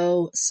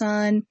 Virgo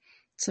Sun.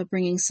 So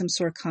bringing some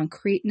sort of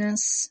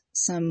concreteness,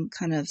 some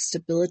kind of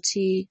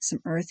stability, some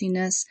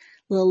earthiness,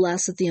 a little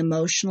less of the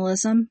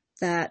emotionalism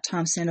that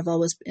Tom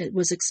Sandoval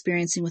was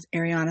experiencing with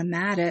Ariana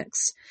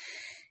Maddix.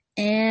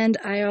 And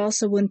I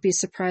also wouldn't be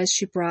surprised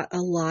she brought a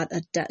lot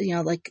of,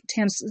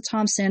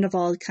 Tom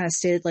Sandoval kind of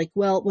stated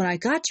when I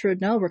got to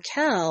know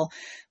Raquel,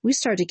 we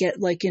started to get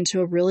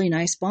into a really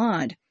nice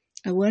bond.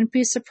 I wouldn't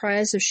be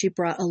surprised if she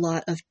brought a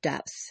lot of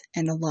depth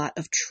and a lot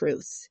of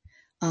truth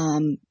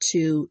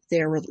to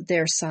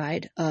their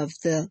side of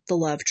the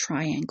love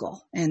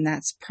triangle. And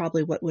that's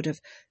probably what would have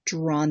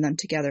drawn them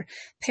together.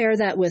 Pair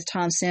that with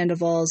Tom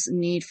Sandoval's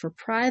need for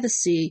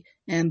privacy,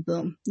 and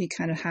boom, you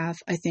kind of have,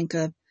 I think,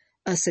 a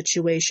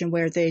situation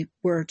where they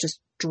were just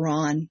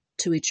drawn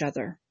to each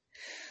other.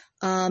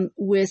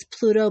 With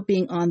Pluto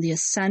being on the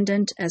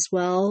ascendant as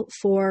well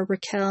for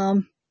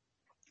Raquel,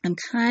 I'm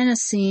kind of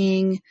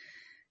seeing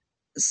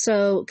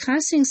some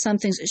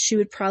things. She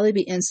would probably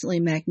be instantly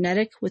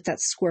magnetic with that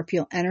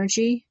Scorpio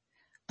energy.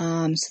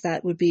 So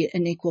that would be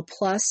an equal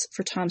plus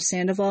for Tom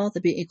Sandoval.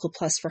 That'd be an equal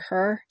plus for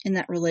her in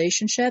that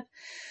relationship.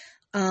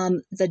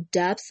 The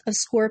depth of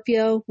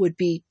Scorpio would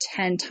be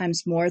 10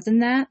 times more than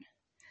that.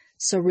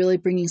 So really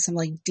bringing some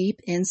like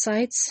deep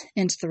insights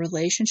into the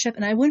relationship.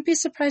 And I wouldn't be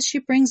surprised she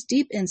brings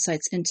deep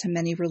insights into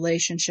many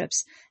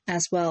relationships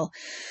as well.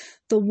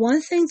 The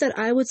one thing that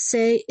I would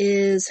say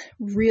is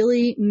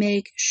really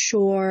make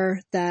sure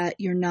that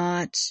you're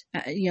not,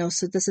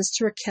 so this is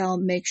to Raquel,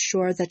 make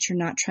sure that you're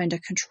not trying to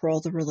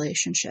control the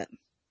relationship,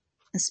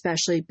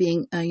 especially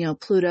being,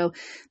 Pluto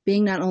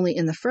being not only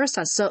in the first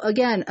house. So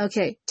again,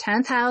 okay,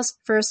 10th house,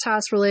 first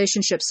house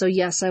relationship. So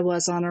yes, I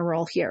was on a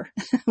roll here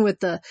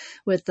with the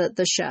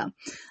show.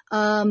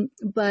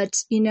 But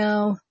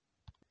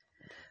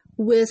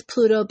with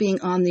Pluto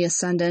being on the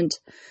ascendant,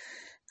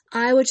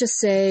 I would just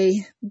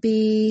say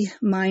be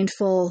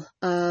mindful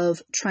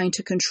of trying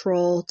to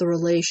control the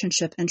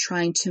relationship and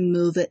trying to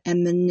move it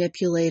and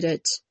manipulate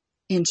it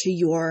into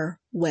your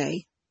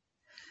way.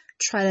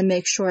 Try to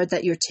make sure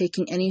that you're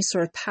taking any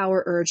sort of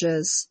power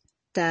urges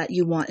that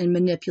you want in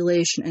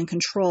manipulation and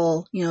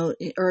control,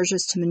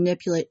 urges to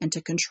manipulate and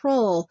to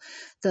control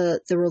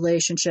the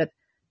relationship.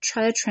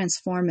 Try to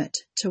transform it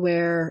to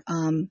where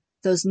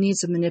those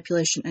needs of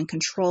manipulation and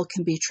control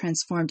can be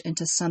transformed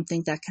into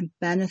something that can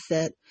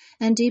benefit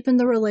and deepen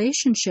the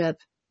relationship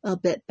a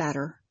bit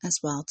better as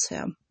well,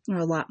 too, or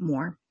a lot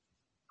more.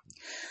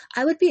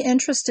 I would be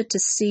interested to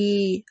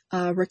see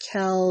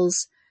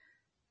Raquel's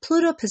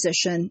Pluto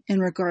position in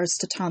regards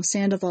to Tom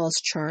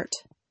Sandoval's chart.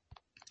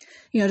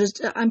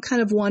 I'm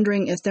kind of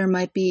wondering if there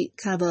might be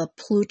kind of a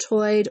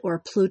Plutoid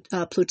or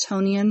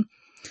Plutonian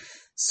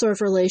sort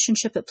of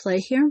relationship at play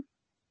here.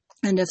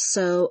 And if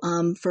so,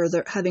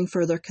 having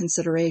further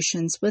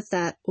considerations with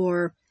that,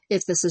 or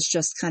if this is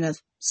just kind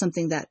of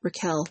something that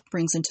Raquel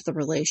brings into the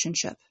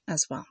relationship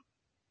as well.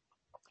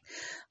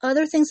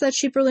 Other things that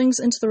she brings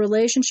into the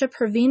relationship,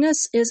 her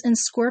Venus is in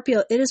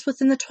Scorpio. It is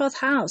within the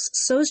 12th house.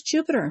 So is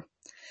Jupiter.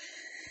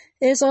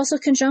 It is also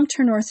conjunct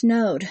her North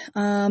Node.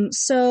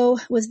 So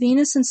with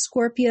Venus in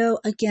Scorpio,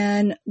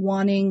 again,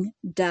 wanting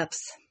depth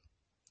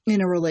in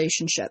a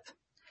relationship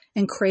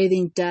and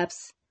craving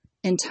depth,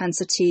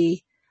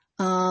 intensity.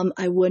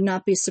 I would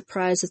not be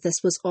surprised if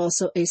this was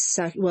also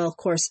of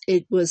course,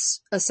 it was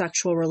a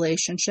sexual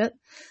relationship.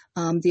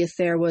 The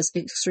affair was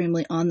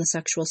extremely on the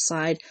sexual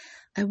side.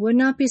 I would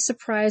not be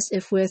surprised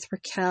if with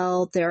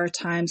Raquel, there are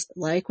times,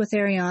 like with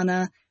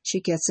Ariana, she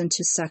gets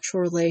into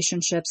sexual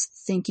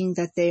relationships thinking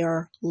that they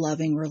are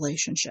loving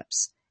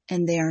relationships,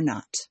 and they are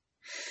not.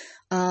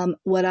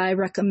 What I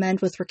recommend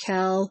with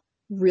Raquel,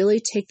 really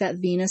take that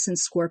Venus in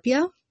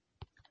Scorpio,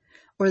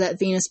 or that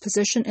Venus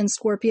position in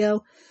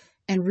Scorpio,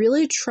 and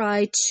really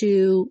try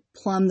to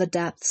plumb the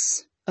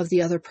depths of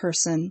the other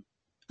person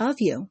of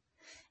you.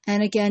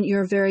 And again,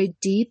 you're a very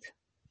deep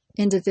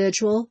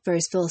individual, very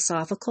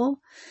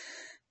philosophical.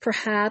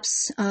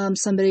 Perhaps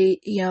somebody,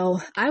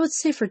 I would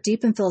say for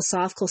deep and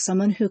philosophical,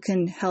 someone who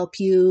can help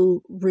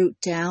you root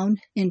down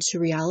into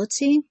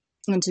reality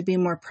and to be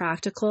more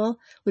practical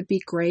would be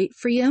great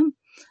for you.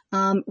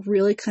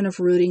 Really kind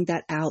of rooting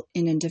that out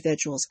in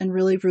individuals and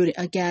really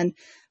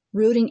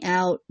rooting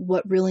out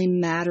what really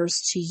matters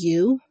to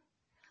you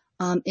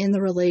in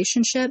the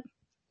relationship.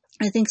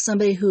 I think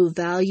somebody who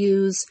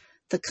values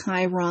the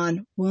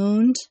Chiron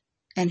wound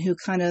and who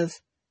kind of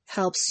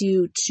helps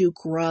you to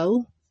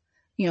grow,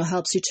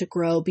 helps you to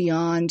grow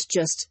beyond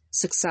just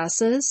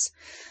successes.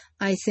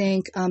 I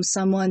think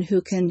someone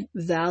who can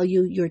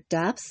value your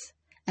depth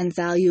and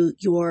value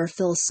your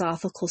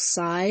philosophical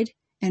side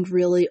and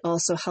really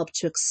also help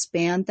to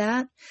expand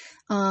that.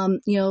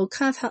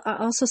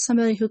 Also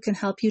somebody who can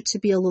help you to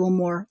be a little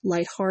more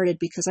lighthearted,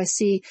 because I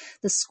see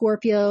the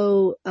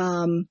Scorpio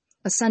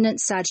ascendant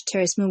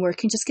Sagittarius moon where it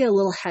can just get a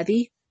little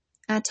heavy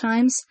at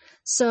times.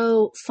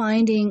 So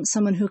finding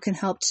someone who can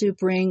help to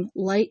bring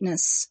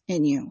lightness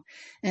in you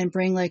and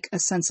bring like a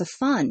sense of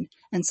fun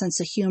and sense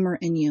of humor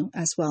in you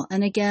as well.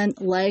 And again,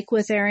 like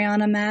with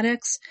Ariana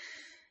Maddix,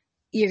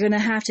 you're going to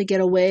have to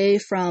get away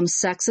from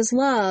sex is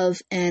love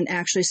and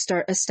actually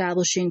start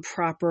establishing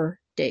proper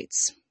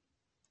dates.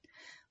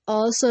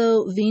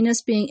 Also,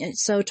 Venus being,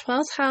 so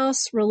 12th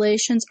house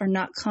relations are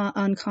not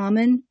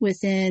uncommon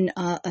within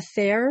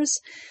affairs.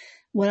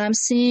 What I'm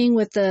seeing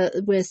with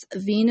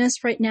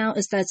Venus right now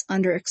is that's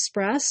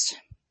underexpressed.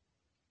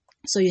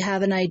 So you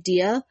have an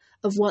idea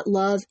of what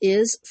love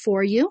is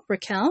for you,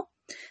 Raquel.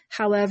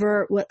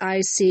 However, what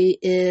I see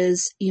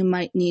is you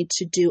might need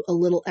to do a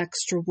little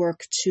extra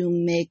work to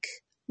make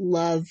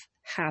love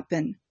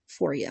happen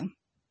for you.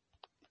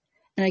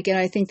 And again,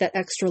 I think that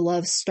extra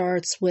love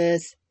starts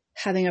with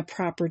having a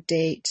proper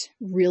date,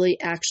 really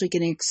actually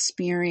getting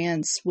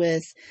experience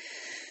with,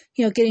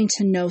 getting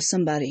to know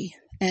somebody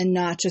and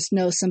not just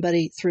know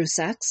somebody through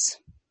sex,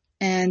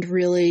 and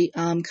really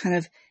kind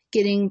of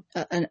getting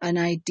an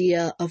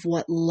idea of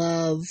what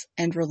love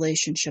and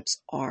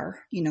relationships are,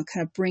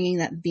 kind of bringing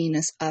that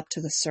Venus up to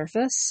the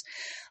surface.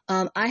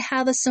 I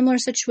have a similar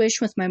situation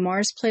with my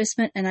Mars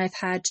placement, and I've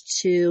had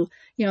to,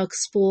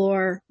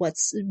 explore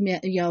what's,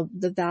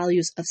 the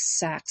values of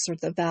sex or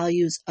the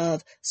values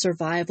of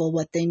survival,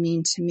 what they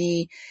mean to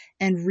me,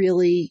 and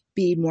really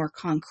be more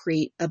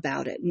concrete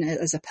about it,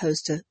 as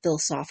opposed to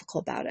philosophical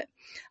about it.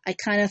 I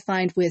kind of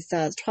find with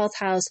the 12th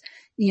house,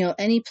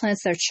 any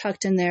planets that are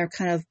chucked in there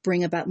kind of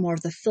bring about more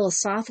of the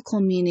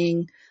philosophical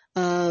meaning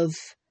of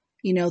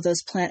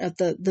those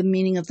the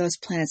meaning of those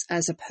planets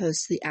as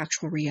opposed to the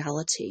actual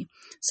reality.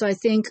 So I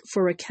think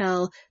for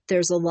Raquel,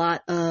 there's a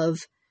lot of,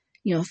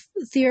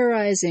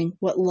 theorizing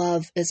what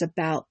love is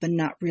about, but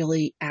not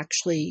really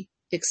actually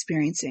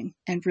experiencing.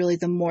 And really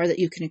the more that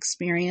you can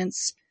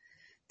experience,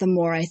 the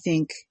more I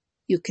think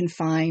you can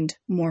find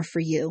more for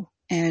you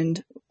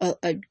and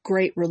a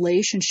great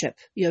relationship,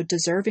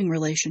 deserving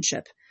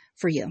relationship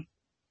for you.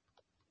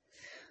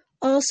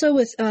 Also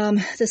with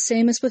the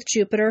same as with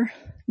Jupiter.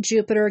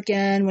 Jupiter,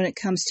 again, when it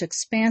comes to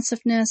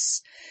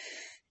expansiveness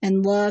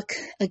and luck,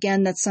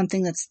 again, that's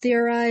something that's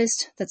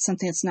theorized. That's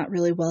something that's not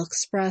really well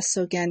expressed.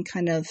 So again,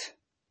 kind of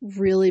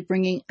really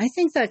bringing, I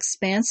think that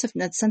sense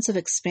of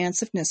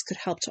expansiveness could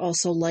help to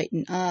also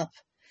lighten up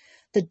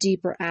the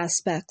deeper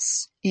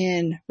aspects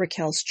in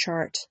Raquel's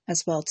chart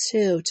as well,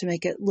 too, to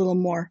make it a little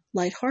more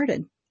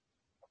lighthearted.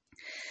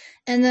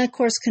 And then, of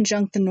course,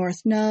 conjunct the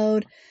North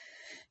Node.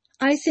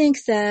 I think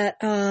that,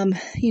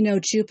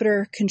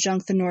 Jupiter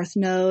conjunct the North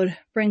Node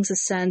brings a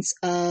sense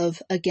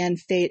of, again,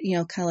 fate,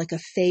 kind of like a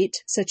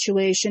fate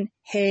situation.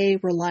 Hey,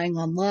 relying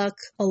on luck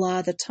a lot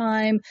of the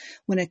time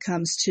when it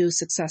comes to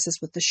successes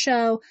with the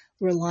show,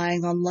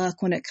 relying on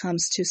luck when it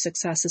comes to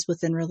successes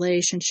within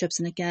relationships.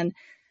 And again,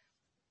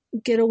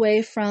 get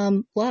away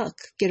from luck,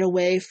 get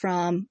away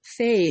from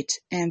fate,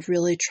 and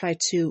really try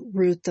to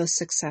root those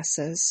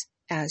successes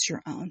as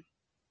your own.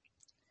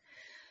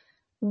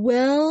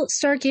 Well,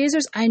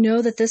 stargazers, I know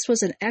that this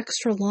was an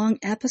extra long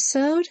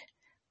episode,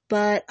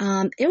 but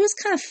it was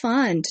kind of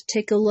fun to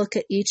take a look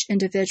at each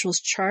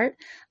individual's chart.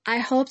 I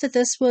hope that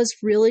this was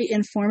really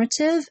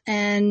informative,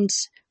 and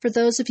for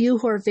those of you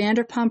who are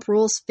Vanderpump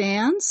Rules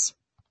fans,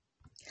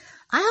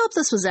 I hope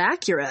this was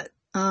accurate,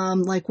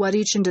 like what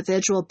each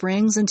individual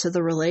brings into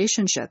the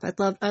relationship.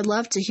 I'd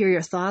love to hear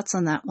your thoughts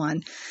on that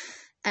one.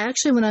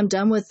 Actually, when I'm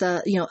done with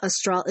the,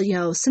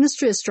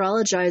 Synastry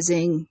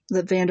astrologizing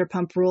the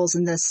Vanderpump Rules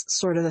in this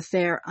sort of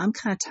affair, I'm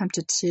kind of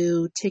tempted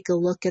to take a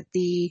look at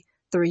the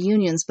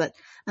reunions, but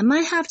I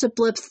might have to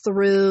blip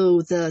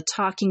through the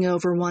talking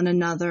over one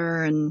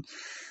another and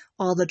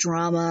all the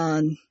drama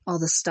and all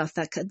the stuff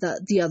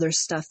the other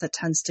stuff that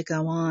tends to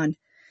go on.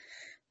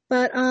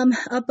 But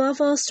above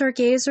all,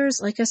 stargazers,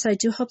 like I said, I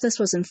do hope this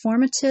was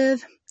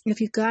informative. If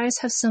you guys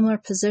have similar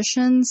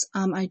positions,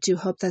 I do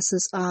hope this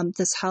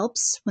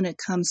helps when it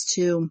comes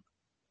to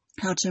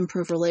how to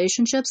improve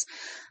relationships.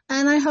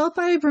 And I hope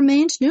I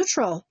remained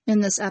neutral in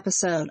this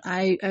episode.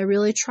 I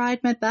really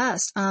tried my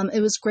best.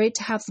 It was great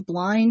to have the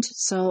blind,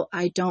 so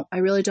I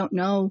really don't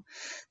know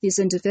these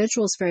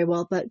individuals very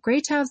well, but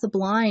great to have the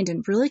blind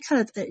and really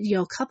kind of,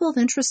 a couple of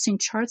interesting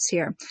charts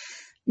here.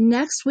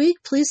 Next week,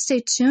 please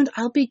stay tuned.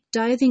 I'll be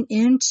diving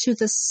into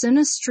the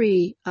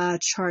Synastry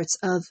charts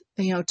of,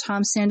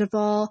 Tom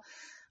Sandoval,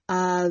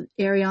 Ariana,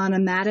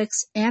 Maddix,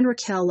 and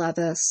Raquel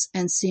Leviss,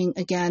 and seeing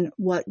again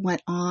what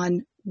went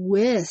on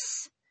with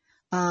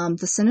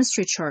the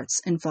Synastry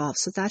charts involved.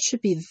 So that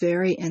should be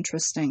very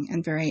interesting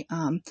and very,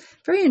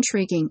 very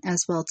intriguing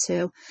as well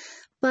too.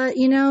 But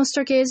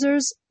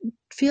stargazers,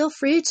 feel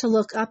free to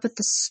look up at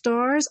the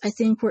stars. I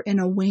think we're in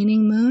a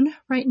waning moon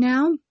right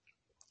now.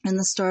 And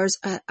the stars,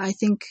 I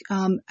think,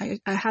 I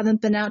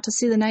haven't been out to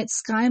see the night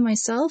sky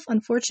myself,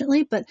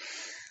 unfortunately, but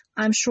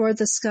I'm sure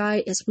the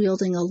sky is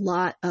wielding a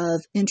lot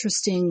of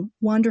interesting,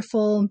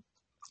 wonderful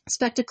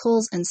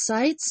spectacles and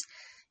sights.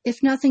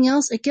 If nothing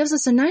else, it gives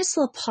us a nice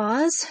little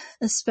pause,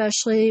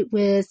 especially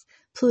with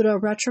Pluto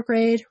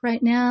retrograde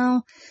right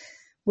now,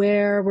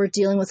 where we're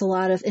dealing with a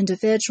lot of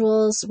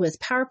individuals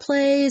with power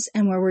plays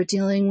and where we're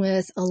dealing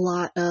with a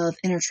lot of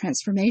inner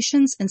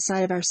transformations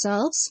inside of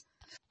ourselves.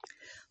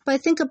 But I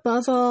think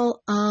above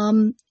all, all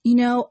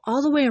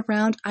the way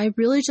around, I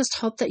really just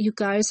hope that you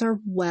guys are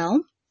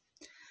well,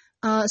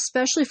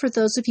 especially for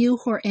those of you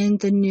who are in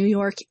the New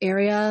York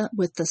area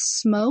with the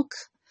smoke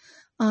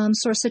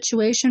sort of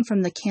situation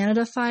from the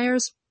Canada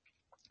fires.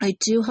 I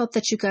do hope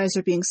that you guys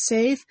are being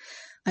safe.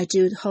 I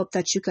do hope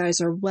that you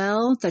guys are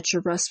well, that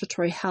your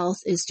respiratory health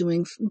is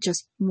doing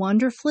just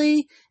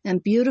wonderfully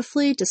and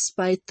beautifully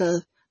despite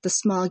the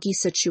smoggy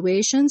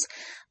situations.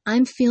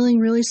 I'm feeling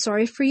really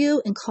sorry for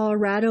you. In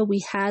Colorado,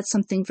 we had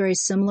something very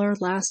similar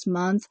last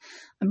month.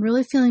 I'm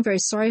really feeling very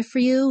sorry for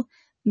you.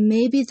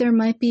 Maybe there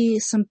might be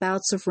some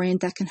bouts of rain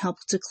that can help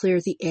to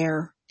clear the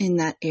air in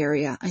that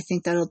area. I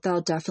think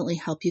that'll definitely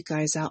help you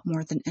guys out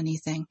more than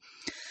anything.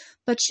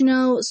 But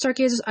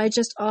stargazers,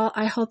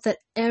 I hope that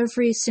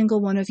every single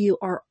one of you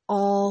are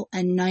all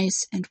and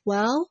nice and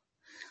well.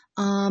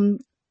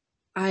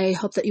 I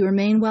hope that you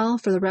remain well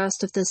for the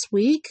rest of this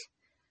week.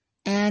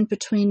 And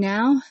between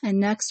now and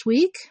next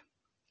week,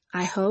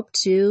 I hope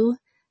to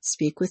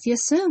speak with you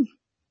soon.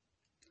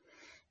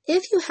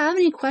 If you have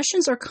any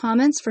questions or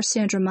comments for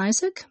Sandra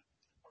Misek,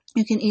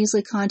 you can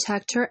easily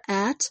contact her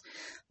at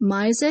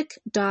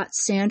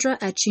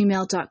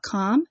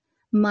misek.sandra@gmail.com.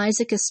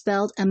 Misek is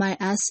spelled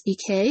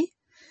M-I-S-E-K.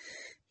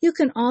 You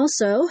can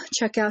also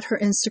check out her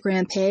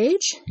Instagram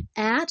page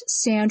at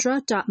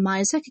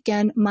sandra.misek.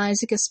 Again,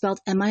 Misek is spelled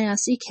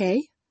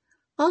M-I-S-E-K.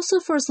 Also,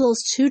 for as little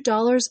as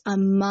 $2 a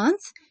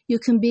month, you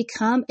can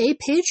become a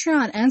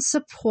Patreon and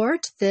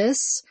support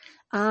this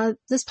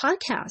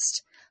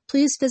podcast.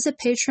 Please visit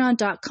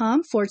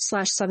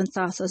patreon.com/7th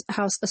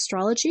House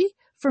Astrology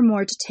for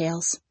more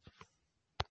details.